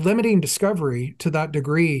 by limiting discovery to that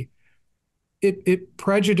degree, it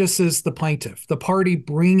prejudices the plaintiff, the party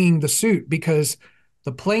bringing the suit, because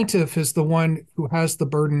the plaintiff is the one who has the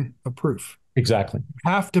burden of proof. Exactly.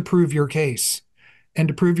 You have to prove your case. And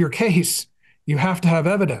to prove your case, you have to have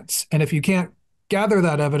evidence. And if you can't gather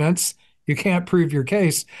that evidence, you can't prove your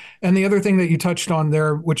case. And the other thing that you touched on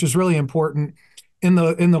there, which is really important, in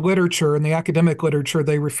the literature, in the academic literature,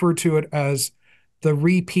 they refer to it as the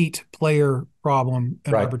repeat player problem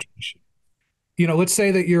in Right. arbitration. Let's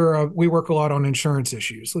say that we work a lot on insurance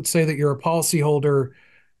issues. Let's say that you're a policyholder,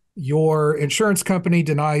 your insurance company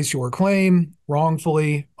denies your claim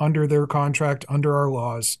wrongfully under their contract, under our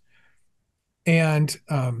laws, and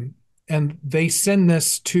they send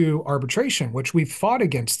this to arbitration, which we've fought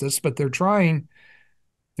against this, but they're trying.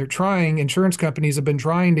 Insurance companies have been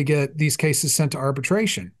trying to get these cases sent to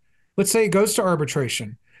arbitration. Let's say it goes to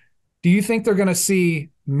arbitration. Do you think they're going to see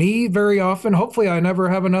me very often? Hopefully, I never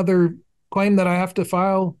have another claim that I have to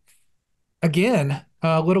file again,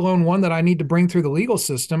 let alone one that I need to bring through the legal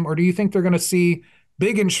system. Or do you think they're going to see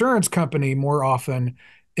big insurance company more often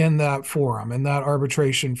in that forum, in that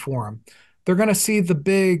arbitration forum? They're going to see the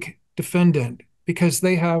big defendant because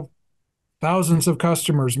they have thousands of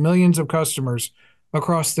customers, millions of customers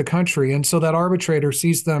across the country. And so that arbitrator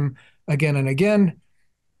sees them again and again.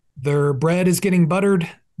 Their bread is getting buttered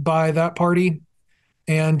by that party.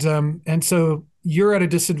 And so you're at a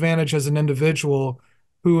disadvantage as an individual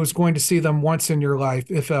who is going to see them once in your life,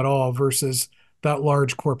 if at all, versus that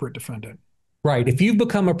large corporate defendant. Right. If you've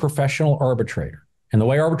become a professional arbitrator, and the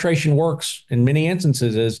way arbitration works in many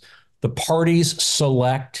instances is the parties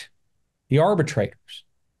select the arbitrators.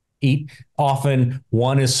 Often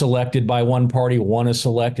one is selected by one party, one is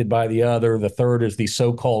selected by the other, the third is the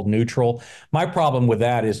so-called neutral. My problem with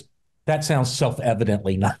that is that sounds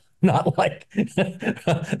self-evidently not like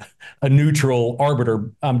a neutral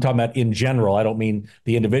arbiter. I'm talking about in general. I don't mean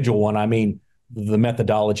the individual one. I mean the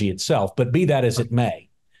methodology itself. But be that as it may,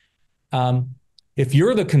 if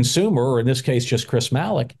you're the consumer, or in this case, just Chris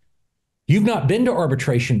Malik, you've not been to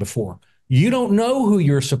arbitration before. You don't know who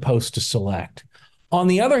you're supposed to select. On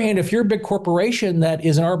the other hand, if you're a big corporation that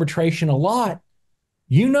is in arbitration a lot,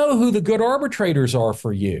 you know who the good arbitrators are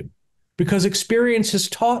for you because experience has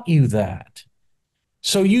taught you that.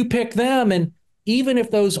 So you pick them, and even if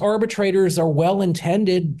those arbitrators are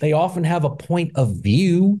well-intended, they often have a point of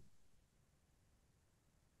view.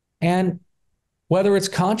 And whether it's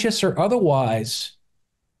conscious or otherwise,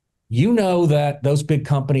 you know that those big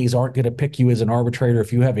companies aren't going to pick you as an arbitrator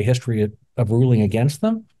if you have a history of ruling against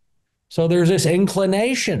them. So there's this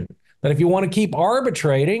inclination that if you want to keep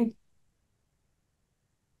arbitrating,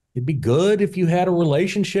 it'd be good if you had a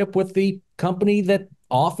relationship with the company that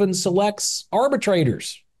often selects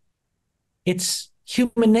arbitrators. It's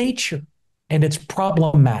human nature, and it's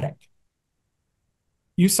problematic.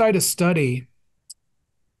 You cite a study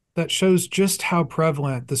that shows just how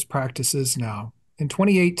prevalent this practice is now. In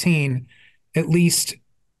 2018, at least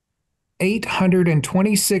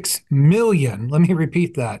 826 million, let me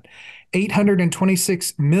repeat that,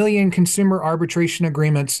 826 million consumer arbitration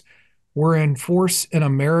agreements were in force in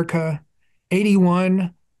America.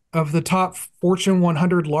 81 of the top Fortune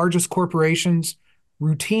 100 largest corporations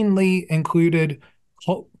routinely included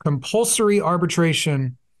compulsory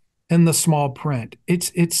arbitration in the small print.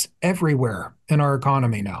 It's everywhere in our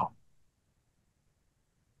economy now.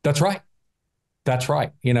 That's right. That's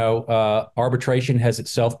right. Arbitration has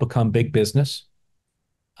itself become big business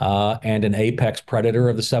and an apex predator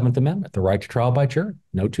of the Seventh Amendment, the right to trial by jury.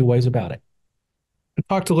 No two ways about it. I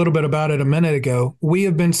talked a little bit about it a minute ago. We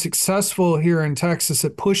have been successful here in Texas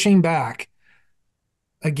at pushing back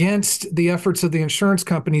against the efforts of the insurance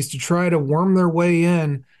companies to try to worm their way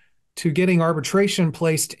in to getting arbitration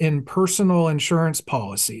placed in personal insurance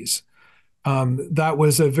policies. That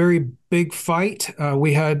was a very big fight.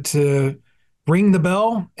 We had to ring the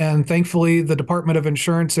bell, and thankfully, the Department of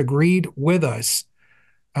Insurance agreed with us.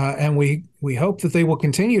 And we hope that they will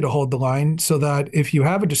continue to hold the line so that if you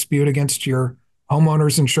have a dispute against your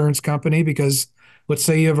homeowner's insurance company, because let's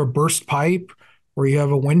say you have a burst pipe or you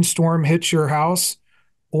have a windstorm hit your house,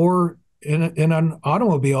 or in an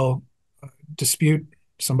automobile dispute,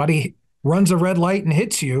 somebody runs a red light and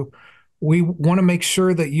hits you, we want to make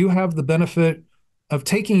sure that you have the benefit of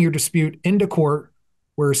taking your dispute into court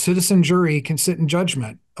where a citizen jury can sit in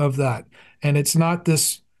judgment of that. And it's not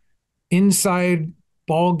this inside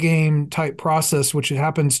ball game type process, which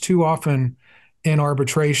happens too often in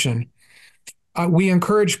arbitration. We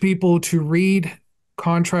encourage people to read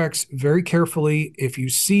contracts very carefully. If you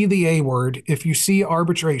see the A word, if you see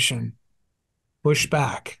arbitration, push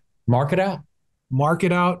back. Mark it out. Mark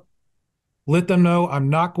it out. Let them know I'm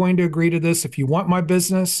not going to agree to this. If you want my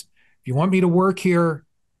business, if you want me to work here,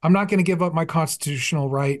 I'm not going to give up my constitutional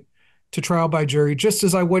right to trial by jury, just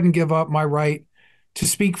as I wouldn't give up my right to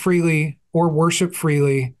speak freely or worship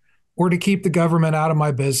freely or to keep the government out of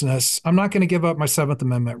my business. I'm not going to give up my Seventh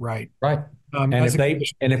Amendment right. Right. And As a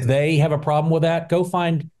condition. if they have a problem with that, go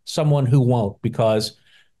find someone who won't, because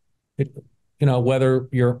it, whether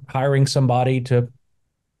you're hiring somebody to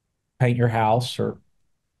paint your house or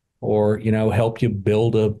help you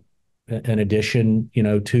build an addition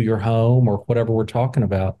to your home or whatever we're talking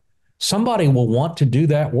about, somebody will want to do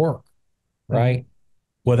that work, right?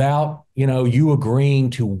 Without you agreeing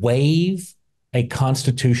to waive a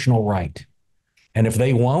constitutional right. And if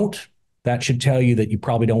they won't, that should tell you that you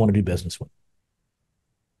probably don't want to do business with them.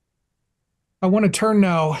 I want to turn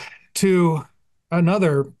now to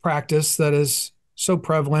another practice that is so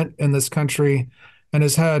prevalent in this country and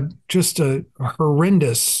has had just a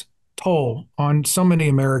horrendous toll on so many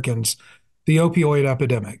Americans, the opioid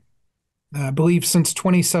epidemic. I believe since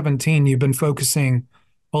 2017, you've been focusing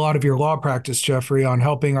a lot of your law practice, Jeffrey, on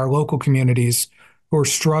helping our local communities who are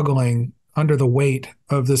struggling under the weight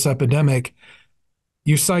of this epidemic.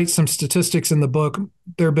 You cite some statistics in the book.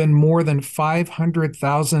 There have been more than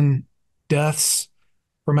 500,000 deaths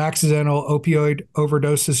from accidental opioid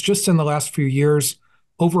overdoses just in the last few years,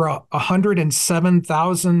 over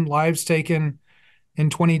 107,000 lives taken in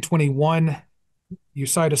 2021. You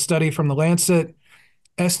cite a study from the Lancet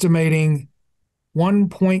estimating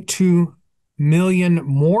 1.2 million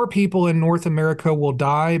more people in North America will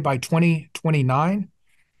die by 2029.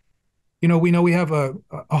 We know we have a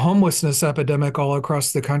homelessness epidemic all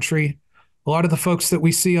across the country. A lot of the folks that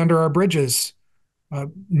we see under our bridges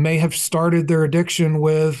may have started their addiction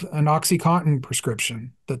with an OxyContin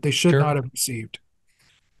prescription that they should not have received.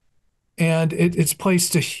 And it's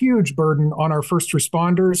placed a huge burden on our first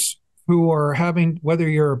responders who are having, whether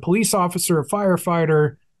you're a police officer, a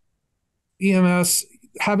firefighter, EMS,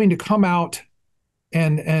 having to come out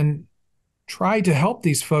and try to help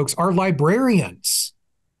these folks. Our librarians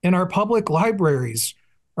in our public libraries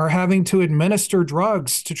are having to administer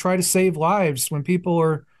drugs to try to save lives when people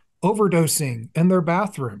are overdosing in their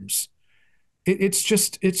bathrooms.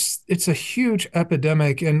 It's a huge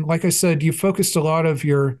epidemic. And like I said, you focused a lot of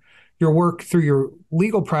your work through your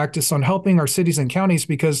legal practice on helping our cities and counties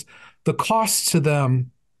because the cost to them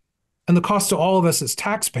and the cost to all of us as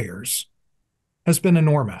taxpayers has been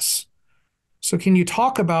enormous. So can you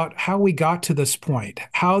talk about how we got to this point,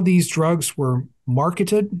 how these drugs were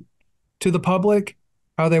marketed to the public,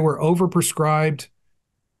 how they were overprescribed,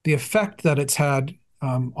 the effect that it's had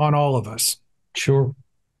on all of us? Sure.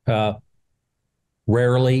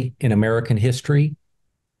 Rarely in American history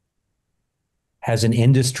has an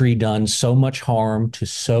industry done so much harm to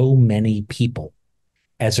so many people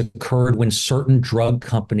as occurred when certain drug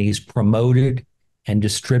companies promoted and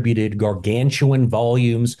distributed gargantuan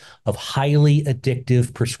volumes of highly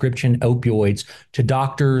addictive prescription opioids to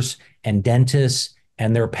doctors and dentists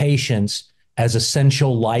and their patients as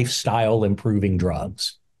essential lifestyle improving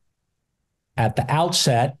drugs. At the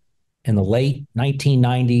outset, in the late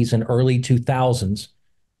 1990s and early 2000s,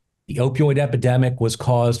 the opioid epidemic was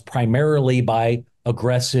caused primarily by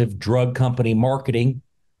aggressive drug company marketing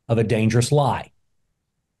of a dangerous lie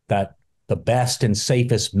that the best and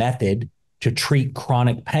safest method to treat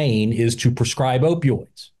chronic pain is to prescribe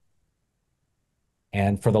opioids.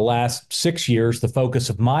 And for the last 6 years, the focus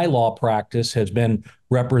of my law practice has been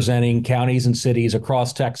representing counties and cities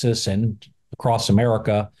across Texas and across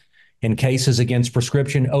America in cases against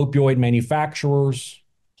prescription opioid manufacturers,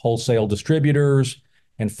 wholesale distributors,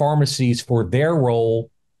 and pharmacies for their role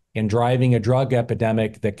in driving a drug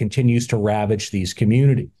epidemic that continues to ravage these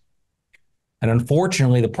communities. And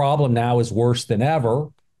unfortunately, the problem now is worse than ever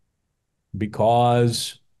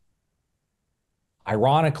because,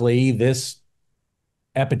 ironically, this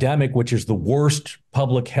epidemic, which is the worst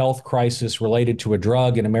public health crisis related to a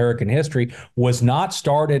drug in American history, was not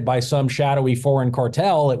started by some shadowy foreign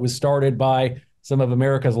cartel. It was started by some of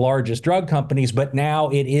America's largest drug companies, but now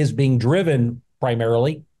it is being driven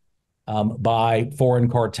primarily by foreign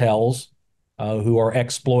cartels who are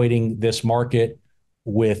exploiting this market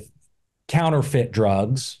with counterfeit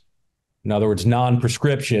drugs. In other words,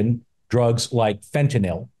 non-prescription drugs like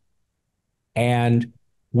fentanyl. And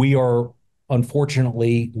we are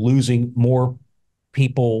unfortunately losing more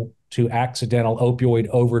people to accidental opioid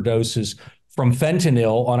overdoses from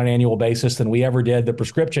fentanyl on an annual basis than we ever did the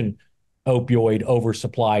prescription opioid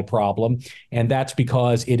oversupply problem. And that's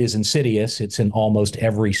because it is insidious. It's in almost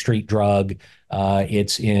every street drug.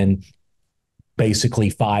 It's in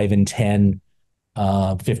basically 5 and 10,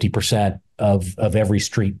 50% of every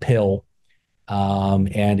street pill. And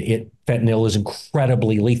fentanyl is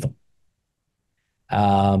incredibly lethal.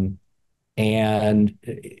 And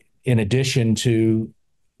in addition to,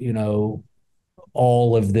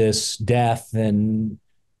 all of this death and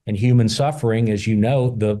human suffering, as you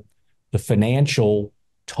know, the financial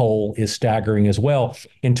toll is staggering as well.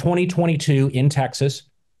 In 2022 in Texas,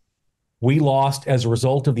 we lost, as a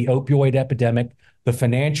result of the opioid epidemic, the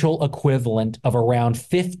financial equivalent of around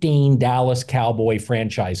 15 Dallas Cowboy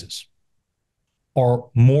franchises,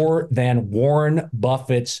 or more than Warren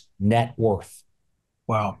Buffett's net worth.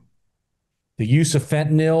 Wow. The use of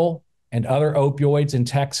fentanyl and other opioids in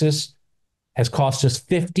Texas has cost us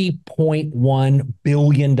 $50.1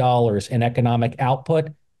 billion in economic output,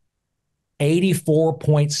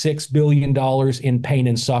 $84.6 billion in pain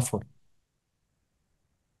and suffering.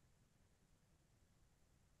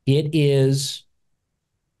 It is,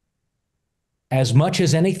 as much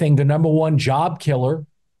as anything, the number one job killer,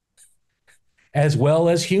 as well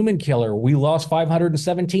as human killer. We lost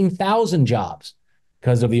 517,000 jobs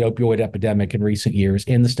because of the opioid epidemic in recent years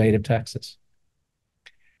in the state of Texas.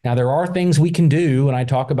 Now, there are things we can do, and I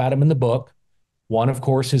talk about them in the book. One, of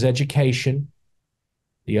course, is education.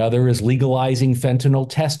 The other is legalizing fentanyl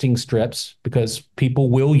testing strips, because people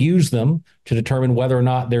will use them to determine whether or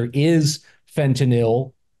not there is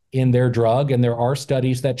fentanyl in their drug. And there are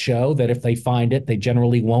studies that show that if they find it, they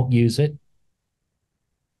generally won't use it.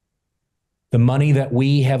 The money that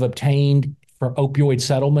we have obtained for opioid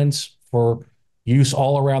settlements for use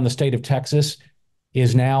all around the state of Texas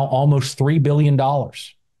is now almost $3 billion.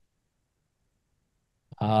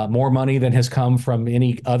 More money than has come from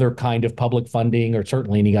any other kind of public funding, or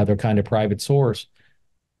certainly any other kind of private source.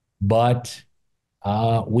 But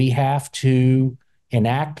we have to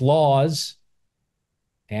enact laws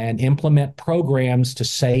and implement programs to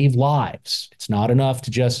save lives. It's not enough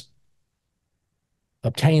to just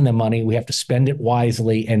obtain the money. We have to spend it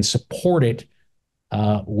wisely and support it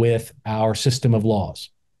with our system of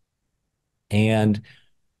laws. And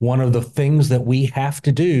one of the things that we have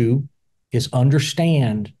to do is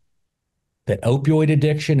understand that opioid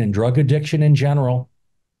addiction and drug addiction in general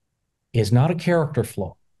is not a character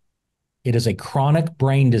flaw. It is a chronic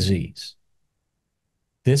brain disease.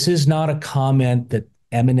 This is not a comment that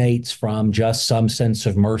emanates from just some sense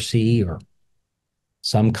of mercy or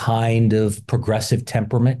some kind of progressive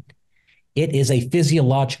temperament. It is a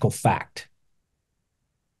physiological fact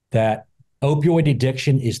that opioid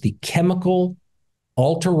addiction is the chemical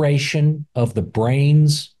alteration of the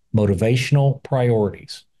brain's motivational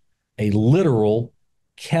priorities, a literal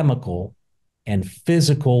chemical and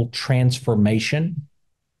physical transformation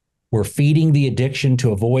where feeding the addiction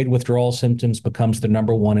to avoid withdrawal symptoms becomes the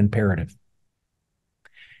number one imperative.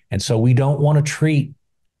 And so we don't want to treat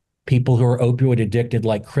people who are opioid addicted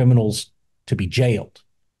like criminals to be jailed.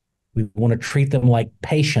 We want to treat them like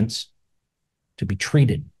patients to be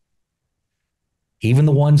treated. Even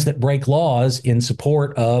the ones that break laws in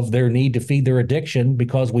support of their need to feed their addiction,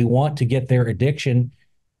 because we want to get their addiction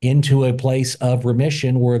into a place of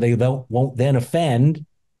remission where they won't then offend,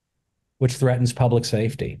 which threatens public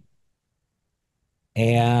safety.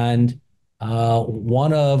 And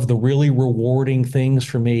one of the really rewarding things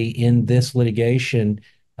for me in this litigation,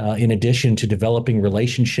 in addition to developing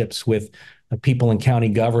relationships with people in county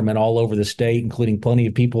government all over the state, including plenty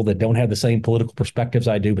of people that don't have the same political perspectives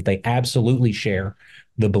I do, but they absolutely share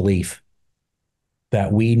the belief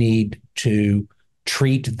that we need to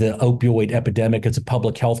treat the opioid epidemic as a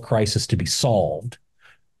public health crisis to be solved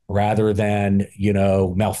rather than,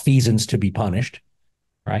 malfeasance to be punished,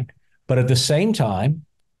 right? But at the same time,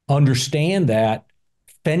 understand that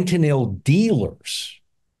fentanyl dealers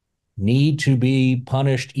need to be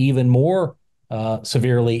punished even more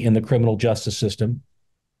severely in the criminal justice system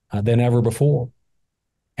than ever before.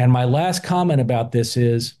 And my last comment about this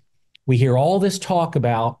is we hear all this talk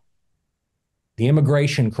about the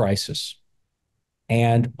immigration crisis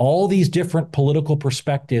and all these different political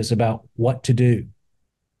perspectives about what to do.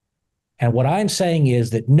 And what I'm saying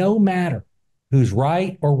is that no matter who's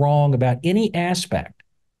right or wrong about any aspect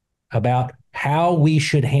about how we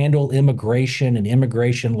should handle immigration and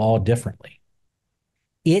immigration law differently,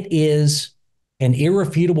 it is an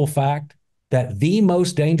irrefutable fact that the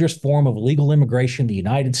most dangerous form of illegal immigration in the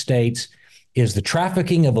United States is the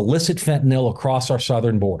trafficking of illicit fentanyl across our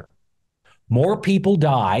southern border. More people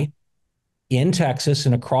die in Texas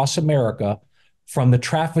and across America from the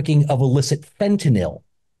trafficking of illicit fentanyl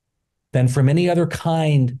than from any other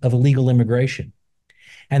kind of illegal immigration.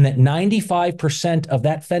 And that 95% of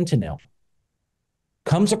that fentanyl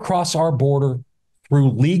comes across our border through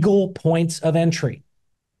legal points of entry,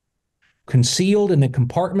 concealed in the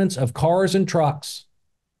compartments of cars and trucks,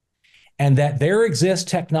 and that there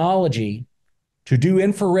exists technology to do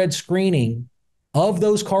infrared screening of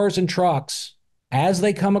those cars and trucks as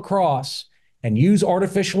they come across and use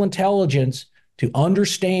artificial intelligence to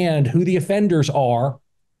understand who the offenders are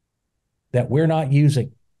that we're not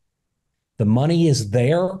using. The money is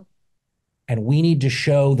there, and we need to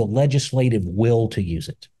show the legislative will to use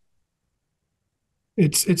it.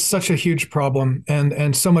 It's such a huge problem,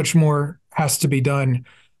 and so much more has to be done.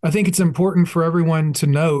 I think it's important for everyone to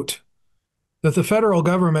note that the federal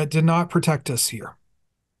government did not protect us here.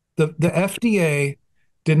 The FDA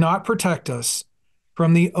did not protect us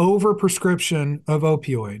from the overprescription of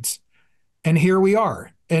opioids. And here we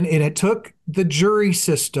are. And it took the jury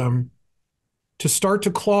system to start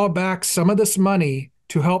to claw back some of this money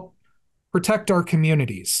to help protect our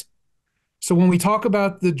communities. So when we talk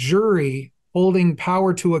about the jury holding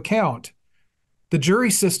power to account, the jury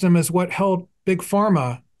system is what held Big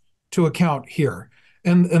Pharma to account here.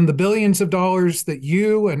 And the billions of dollars that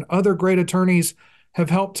you and other great attorneys have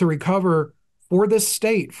helped to recover for this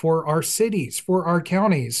state, for our cities, for our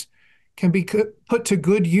counties, can be put to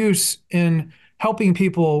good use in helping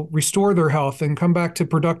people restore their health and come back to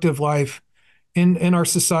productive life in our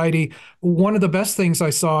society. One of the best things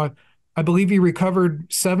I saw, I believe you recovered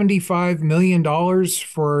 $75 million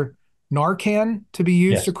for Narcan to be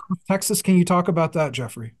used Yes. across Texas. Can you talk about that,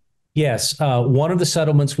 Jeffrey? Yes. One of the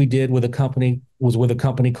settlements we did with a company was with a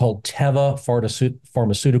company called Teva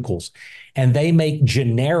Pharmaceuticals, and they make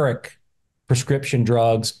generic prescription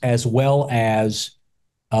drugs as well as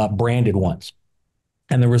branded ones.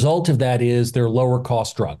 And the result of that is they're lower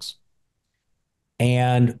cost drugs.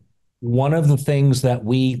 And one of the things that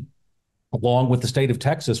we, along with the state of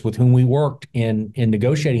Texas, with whom we worked in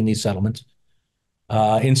negotiating these settlements,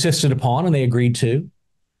 insisted upon, and they agreed to,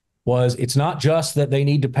 was it's not just that they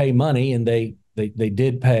need to pay money, and they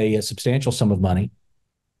did pay a substantial sum of money,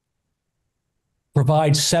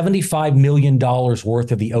 provide $75 million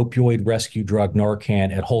worth of the opioid rescue drug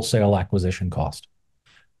Narcan at wholesale acquisition cost.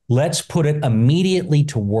 Let's put it immediately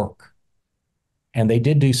to work. And they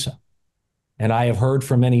did do so. And I have heard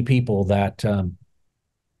from many people that,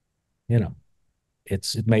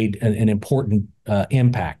 it made an important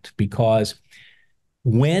impact, because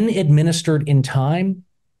when administered in time,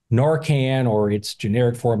 Narcan, or its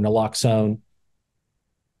generic form naloxone,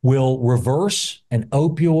 will reverse an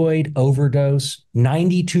opioid overdose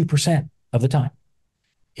 92% of the time.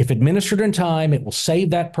 If administered in time, it will save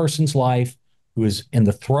that person's life who is in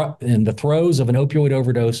the throes of an opioid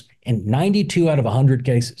overdose in 92 out of 100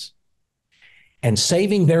 cases. And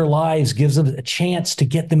saving their lives gives them a chance to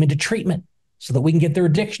get them into treatment so that we can get their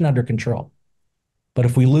addiction under control. But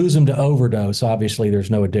if we lose them to overdose, obviously there's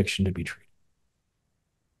no addiction to be treated.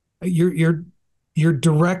 You're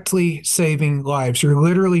directly saving lives. You're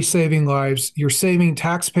literally saving lives. You're saving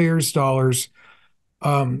taxpayers' dollars.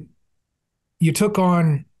 You took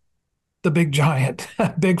on the big giant,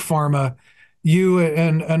 Big Pharma. You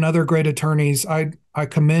and other great attorneys. I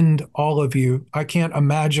commend all of you. I can't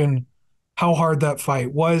imagine how hard that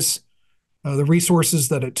fight was, the resources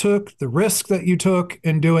that it took, the risk that you took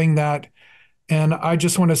in doing that. And I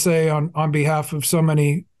just want to say on behalf of so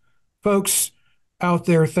many folks out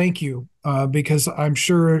there, thank you, because I'm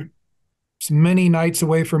sure it's many nights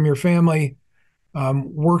away from your family,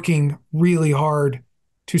 working really hard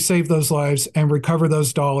to save those lives and recover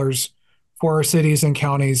those dollars for our cities and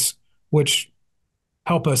counties, which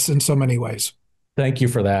help us in so many ways. Thank you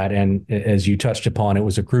for that. And as you touched upon, it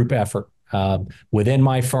was a group effort within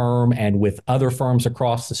my firm and with other firms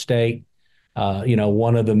across the state.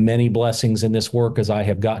 One of the many blessings in this work is I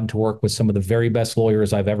have gotten to work with some of the very best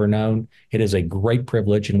lawyers I've ever known. It is a great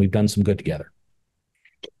privilege, and we've done some good together.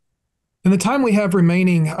 In the time we have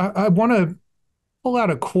remaining, I want to pull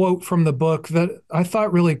out a quote from the book that I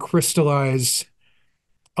thought really crystallized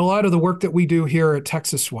a lot of the work that we do here at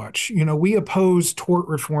Texas Watch. We oppose tort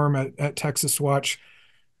reform at Texas Watch.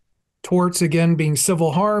 Torts, again, being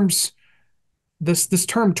civil harms. This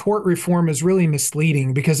term tort reform is really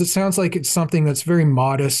misleading because it sounds like it's something that's very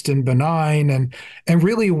modest and benign, and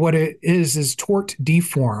really what it is tort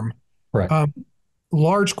deform. Correct.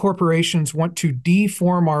 Large corporations want to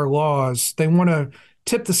deform our laws. They want to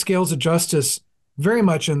tip the scales of justice very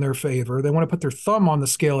much in their favor. They want to put their thumb on the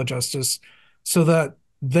scale of justice so that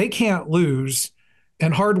they can't lose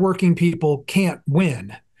and hardworking people can't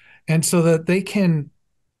win. And so that they can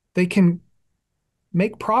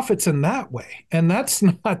make profits in that way. And that's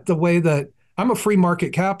not the way that I'm a free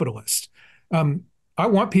market capitalist. I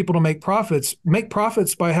want people to make profits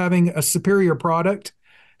by having a superior product,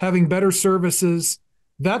 having better services.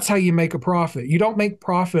 That's how you make a profit. You don't make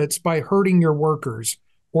profits by hurting your workers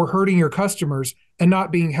or hurting your customers and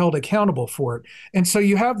not being held accountable for it. And so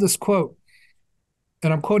you have this quote,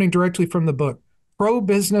 and I'm quoting directly from the book: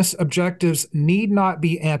 pro-business objectives need not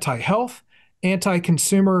be anti-health,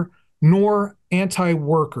 anti-consumer, nor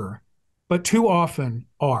anti-worker, but too often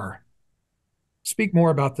are. Speak more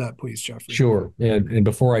about that, please, Jeffrey. Sure. And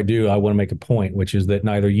before I do, I want to make a point, which is that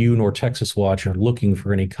neither you nor Texas Watch are looking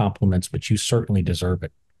for any compliments, but you certainly deserve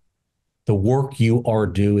it. The work you are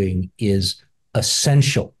doing is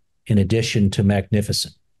essential, in addition to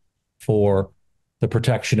magnificent, for the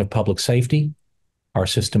protection of public safety, our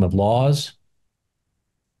system of laws,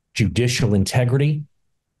 judicial integrity,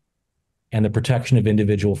 and the protection of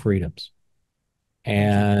individual freedoms.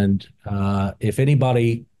 And if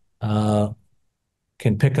anybody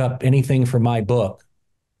can pick up anything from my book,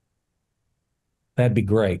 that'd be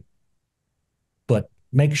great. But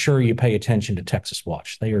make sure you pay attention to Texas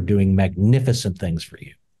Watch. They are doing magnificent things for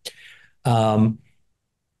you.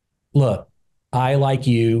 Look, I, like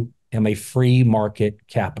you, am a free market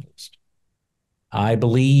capitalist. I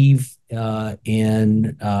believe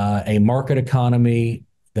in a market economy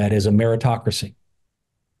that is a meritocracy.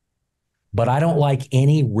 But I don't like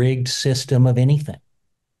any rigged system of anything,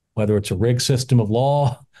 whether it's a rigged system of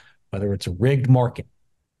law, whether it's a rigged market.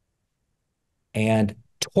 And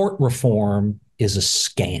tort reform is a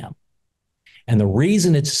scam. And the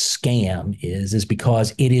reason it's a scam is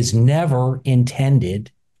because it is never intended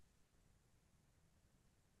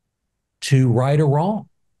to right a wrong.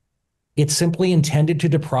 It's simply intended to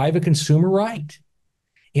deprive a consumer right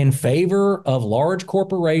in favor of large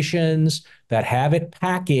corporations that have it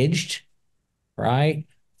packaged, right,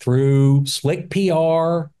 through slick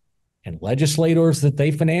PR and legislators that they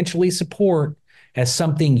financially support as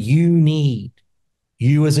something you need.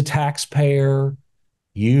 You as a taxpayer,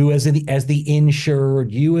 you as the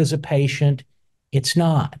insured, you as a patient. It's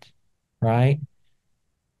not, right?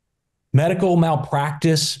 Medical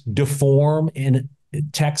malpractice, deform in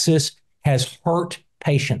Texas has hurt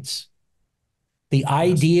patients. The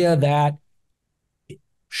idea that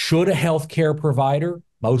should a healthcare provider,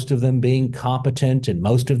 most of them being competent and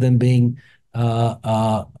most of them being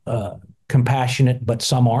compassionate, but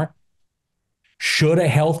some aren't, should a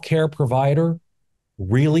healthcare provider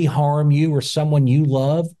really harm you or someone you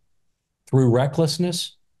love through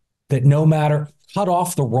recklessness, that no matter, cut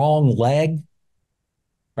off the wrong leg,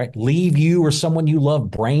 right, leave you or someone you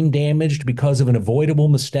love brain damaged because of an avoidable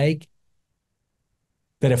mistake,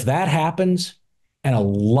 that if that happens and a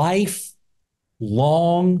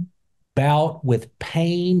lifelong bout with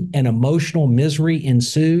pain and emotional misery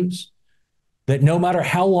ensues, that no matter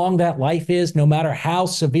how long that life is, no matter how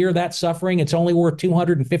severe that suffering, it's only worth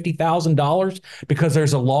 $250,000 because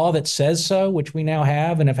there's a law that says so, which we now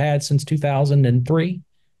have and have had since 2003.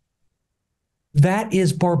 That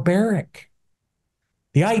is barbaric.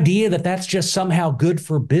 The idea that that's just somehow good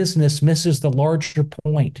for business misses the larger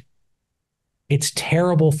point. It's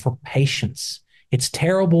terrible for patients. It's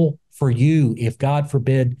terrible for you if, God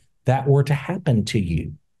forbid, that were to happen to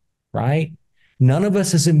you, right? None of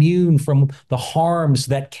us is immune from the harms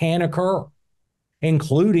that can occur,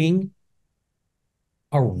 including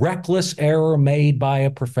a reckless error made by a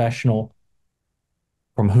professional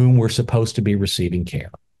from whom we're supposed to be receiving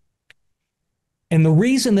care. And the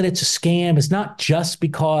reason that it's a scam is not just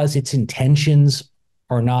because its intentions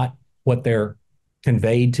are not what they're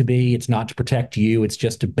conveyed to be. It's not to protect you. It's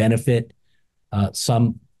just to benefit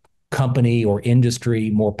some company or industry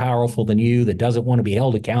more powerful than you that doesn't want to be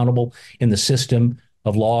held accountable in the system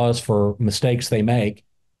of laws for mistakes they make,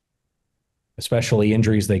 especially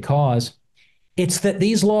injuries they cause. It's that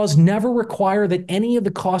these laws never require that any of the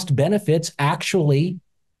cost benefits actually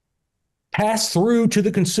pass through to the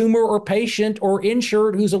consumer or patient or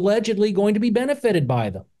insured who's allegedly going to be benefited by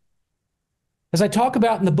them. As I talk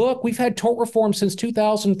about in the book, we've had tort reform since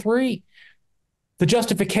 2003. The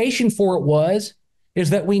justification for it is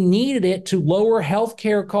that we needed it to lower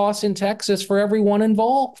healthcare costs in Texas for everyone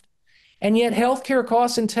involved. And yet healthcare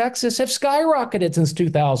costs in Texas have skyrocketed since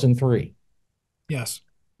 2003. Yes.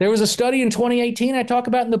 There was a study in 2018 I talk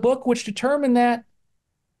about in the book which determined that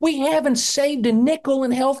we haven't saved a nickel in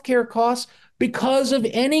healthcare costs because of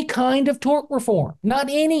any kind of tort reform, not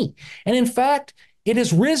any. And in fact, it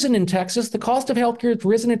has risen in Texas. The cost of healthcare has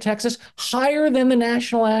risen in Texas higher than the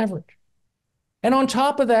national average. And on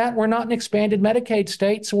top of that, we're not an expanded Medicaid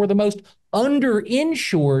state, so we're the most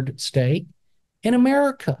underinsured state in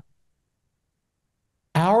America.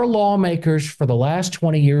 Our lawmakers for the last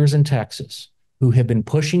 20 years in Texas who have been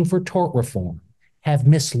pushing for tort reform have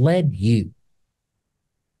misled you.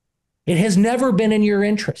 It has never been in your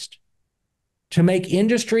interest to make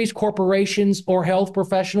industries, corporations, or health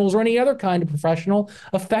professionals or any other kind of professional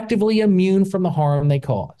effectively immune from the harm they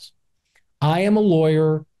cause. I am a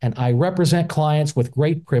lawyer and I represent clients with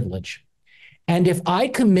great privilege. And if I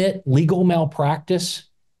commit legal malpractice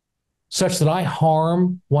such that I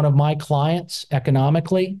harm one of my clients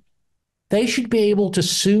economically, they should be able to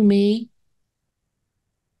sue me,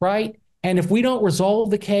 right? And if we don't resolve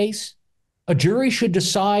the case, a jury should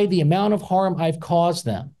decide the amount of harm I've caused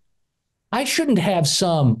them. I shouldn't have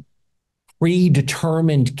some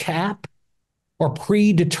predetermined cap or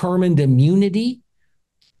predetermined immunity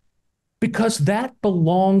because that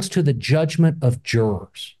belongs to the judgment of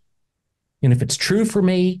jurors. And if it's true for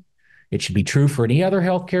me, it should be true for any other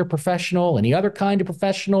healthcare professional, any other kind of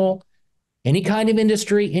professional, any kind of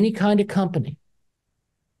industry, any kind of company.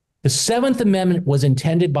 The Seventh Amendment was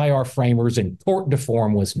intended by our framers and tort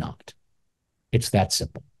reform was not. It's that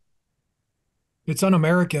simple. It's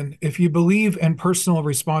un-American. If you believe in personal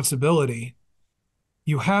responsibility,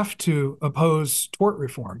 you have to oppose tort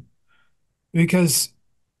reform because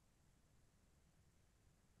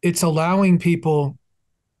it's allowing people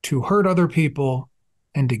to hurt other people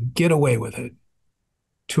and to get away with it,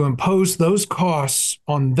 to impose those costs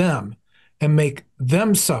on them and make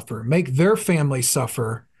them suffer, make their family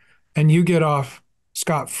suffer, and you get off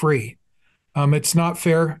scot-free. It's not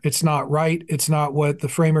fair. It's not right. It's not what the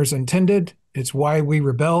framers intended. It's why we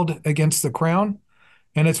rebelled against the crown.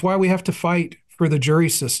 And it's why we have to fight for the jury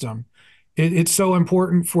system. It's so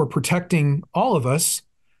important for protecting all of us,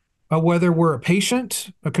 whether we're a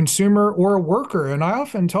patient, a consumer, or a worker. And I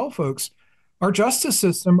often tell folks, our justice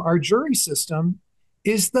system, our jury system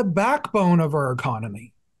is the backbone of our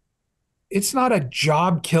economy. It's not a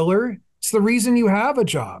job killer. It's the reason you have a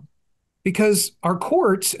job, because our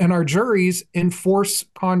courts and our juries enforce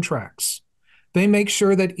contracts. They make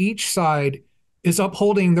sure that each side is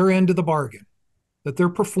upholding their end of the bargain, that they're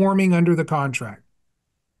performing under the contract.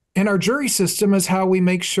 And our jury system is how we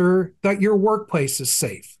make sure that your workplace is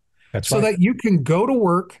safe. That's so right. that you can go to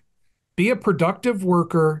work, be a productive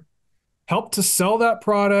worker, help to sell that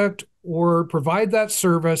product or provide that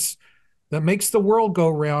service that makes the world go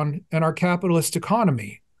round in our capitalist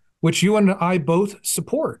economy, which you and I both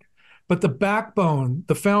support. But the backbone,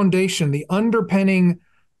 the foundation, the underpinning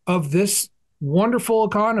of this wonderful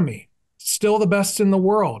economy, still the best in the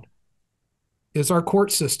world, is our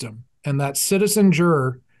court system and that citizen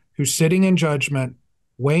juror who's sitting in judgment,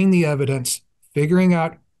 weighing the evidence, figuring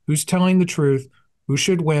out who's telling the truth, who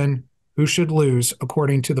should win, who should lose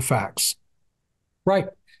according to the facts. Right.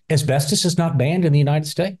 Asbestos is not banned in the United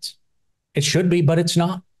States. It should be, but it's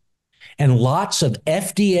not. And lots of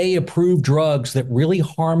FDA-approved drugs that really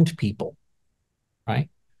harmed people, right,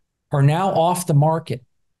 are now off the market.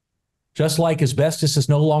 Just like asbestos is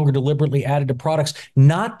no longer deliberately added to products,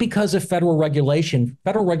 not because of federal regulation.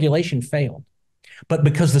 Federal regulation failed, but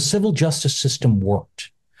because the civil justice system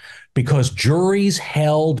worked. Because juries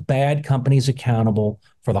held bad companies accountable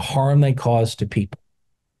for the harm they caused to people.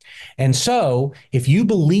 And so if you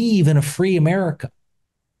believe in a free America,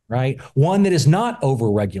 right, one that is not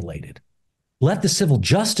overregulated, let the civil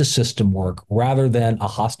justice system work rather than a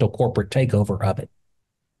hostile corporate takeover of it.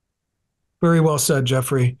 Very well said,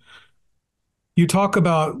 Jeffrey. You talk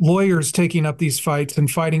about lawyers taking up these fights and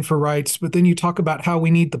fighting for rights, but then you talk about how we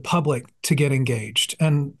need the public to get engaged.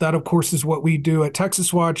 And that, of course, is what we do at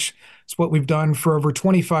Texas Watch. It's what we've done for over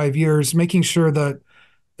 25 years, making sure that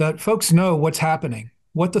folks know what's happening,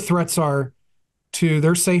 what the threats are to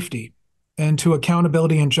their safety and to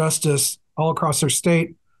accountability and justice all across our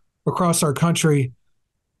state, across our country.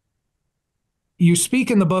 You speak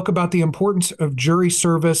in the book about the importance of jury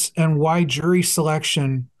service and why jury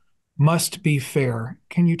selection must be fair.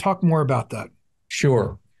 Can you talk more about that?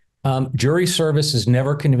 Sure. Jury service is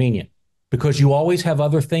never convenient because you always have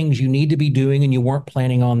other things you need to be doing and you weren't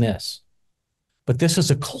planning on this. But this is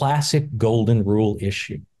a classic golden rule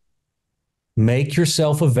issue. Make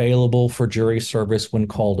yourself available for jury service when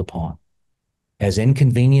called upon, as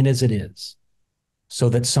inconvenient as it is, so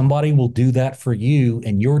that somebody will do that for you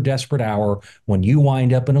in your desperate hour when you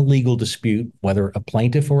wind up in a legal dispute, whether a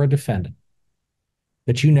plaintiff or a defendant,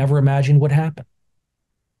 that you never imagined would happen.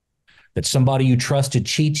 That somebody you trusted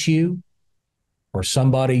cheats you, or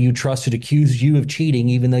somebody you trusted accuses you of cheating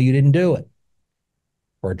even though you didn't do it.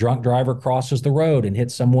 Or a drunk driver crosses the road and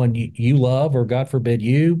hits someone you love, or God forbid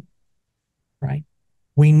you, right?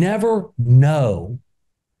 We never know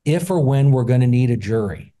if or when we're going to need a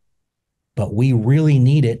jury, but we really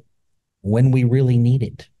need it when we really need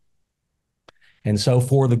it. And so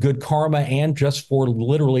for the good karma and just for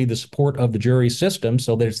literally the support of the jury system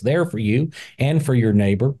so that it's there for you and for your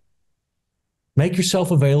neighbor, make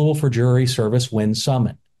yourself available for jury service when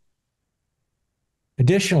summoned.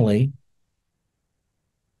 Additionally,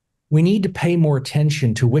 we need to pay more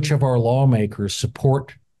attention to which of our lawmakers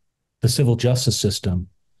support the civil justice system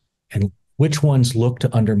and which ones look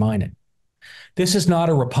to undermine it. This is not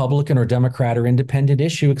a Republican or Democrat or independent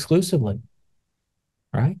issue exclusively,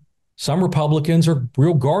 right? Some Republicans are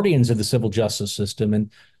real guardians of the civil justice system, and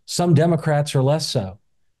some Democrats are less so.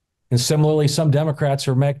 And similarly, some Democrats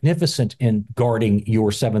are magnificent in guarding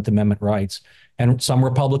your Seventh Amendment rights, and some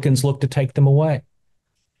Republicans look to take them away.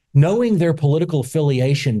 Knowing their political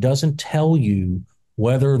affiliation doesn't tell you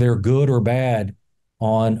whether they're good or bad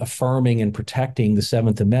on affirming and protecting the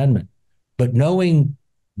Seventh Amendment, but knowing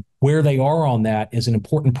where they are on that is an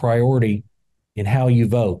important priority in how you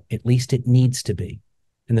vote. At least it needs to be.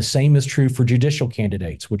 And the same is true for judicial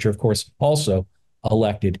candidates, which are, of course, also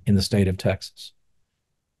elected in the state of Texas.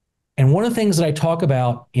 And one of the things that I talk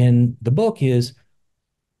about in the book is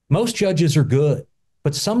most judges are good,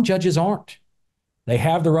 but some judges aren't. They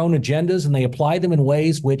have their own agendas and they apply them in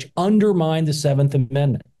ways which undermine the Seventh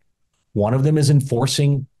Amendment. One of them is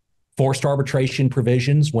enforcing forced arbitration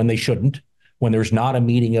provisions when they shouldn't, when there's not a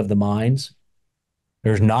meeting of the minds.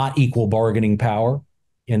 There's not equal bargaining power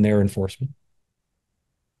in their enforcement.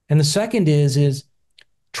 And the second is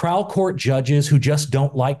trial court judges who just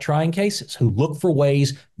don't like trying cases, who look for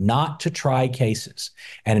ways not to try cases.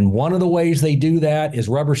 And one of the ways they do that is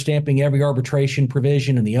rubber stamping every arbitration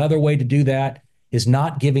provision. And the other way to do that is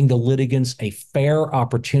not giving the litigants a fair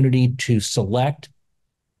opportunity to select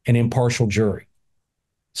an impartial jury.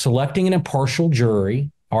 Selecting an impartial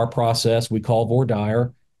jury, our process we call voir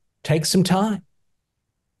dire, takes some time,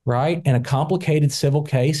 right? In a complicated civil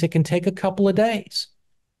case, it can take a couple of days.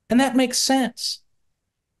 And that makes sense.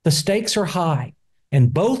 The stakes are high,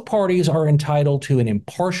 and both parties are entitled to an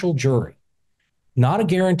impartial jury, not a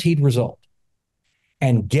guaranteed result.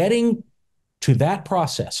 And getting to that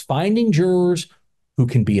process, finding jurors who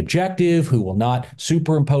can be objective, who will not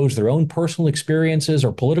superimpose their own personal experiences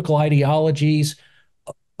or political ideologies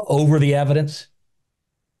over the evidence,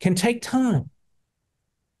 can take time.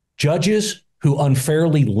 Judges who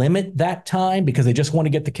unfairly limit that time because they just want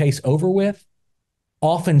to get the case over with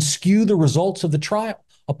often skew the results of the trial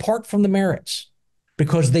apart from the merits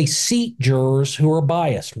because they seat jurors who are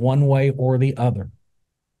biased one way or the other.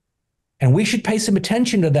 And we should pay some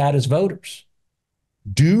attention to that as voters.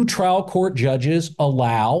 Do trial court judges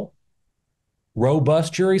allow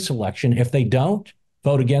robust jury selection? If they don't,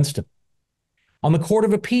 vote against them. On the Court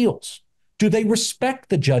of Appeals, do they respect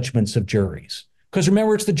the judgments of juries? Because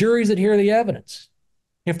remember, it's the juries that hear the evidence.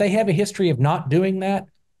 If they have a history of not doing that,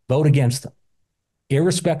 vote against them,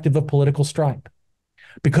 irrespective of political stripe.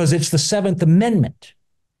 Because it's the Seventh Amendment,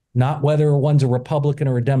 not whether one's a Republican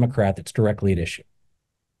or a Democrat, that's directly at issue.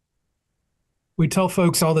 We tell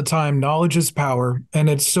folks all the time, knowledge is power, and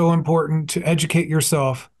it's so important to educate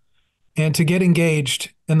yourself and to get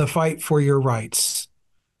engaged in the fight for your rights.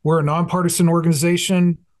 We're a nonpartisan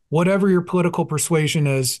organization. Whatever your political persuasion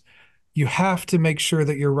is, you have to make sure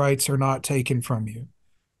that your rights are not taken from you,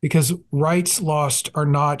 because rights lost are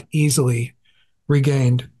not easily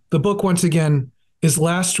regained. The book, once again, is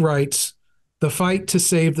Last Rights, The Fight to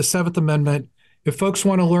Save the Seventh Amendment. If folks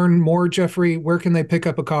want to learn more, Jeffrey, where can they pick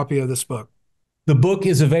up a copy of this book? The book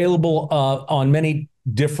is available on many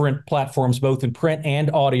different platforms, both in print and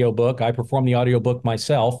audiobook. I perform the audiobook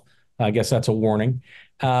myself. I guess that's a warning.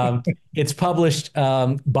 It's published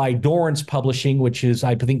by Dorrance Publishing, which is,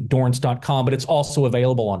 I think, Dorrance.com, but it's also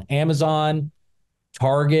available on Amazon,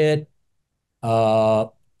 Target,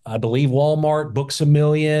 I believe Walmart, Books A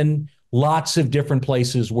Million, lots of different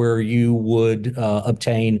places where you would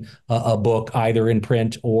obtain a book, either in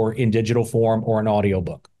print or in digital form or an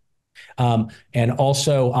audiobook. And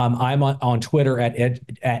also, I'm on Twitter at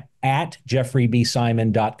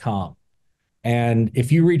jeffreybsimon.com. And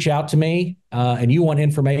if you reach out to me and you want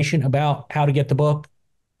information about how to get the book,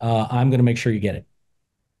 I'm going to make sure you get it.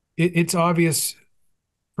 It's obvious,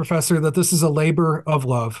 Professor, that this is a labor of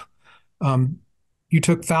love. Um, you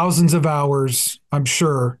took thousands of hours, I'm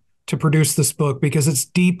sure, to produce this book because it's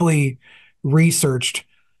deeply researched.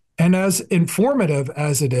 And as informative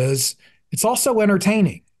as it is, it's also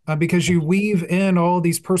entertaining because you weave in all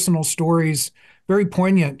these personal stories, very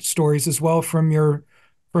poignant stories as well from your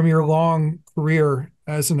long career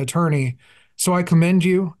as an attorney. So I commend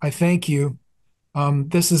you. I thank you.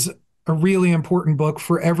 This is a really important book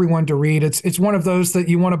for everyone to read. It's one of those that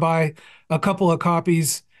you want to buy a couple of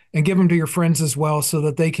copies and give them to your friends as well so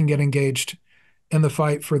that they can get engaged in the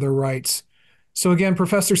fight for their rights. So again,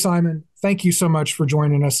 Professor Simon, thank you so much for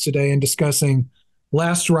joining us today and discussing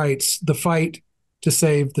Last Rights, the fight to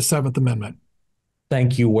save the Seventh Amendment.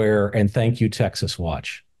 Thank you, Ware, and thank you, Texas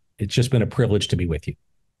Watch. It's just been a privilege to be with you.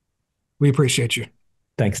 We appreciate you.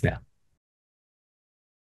 Thanks now.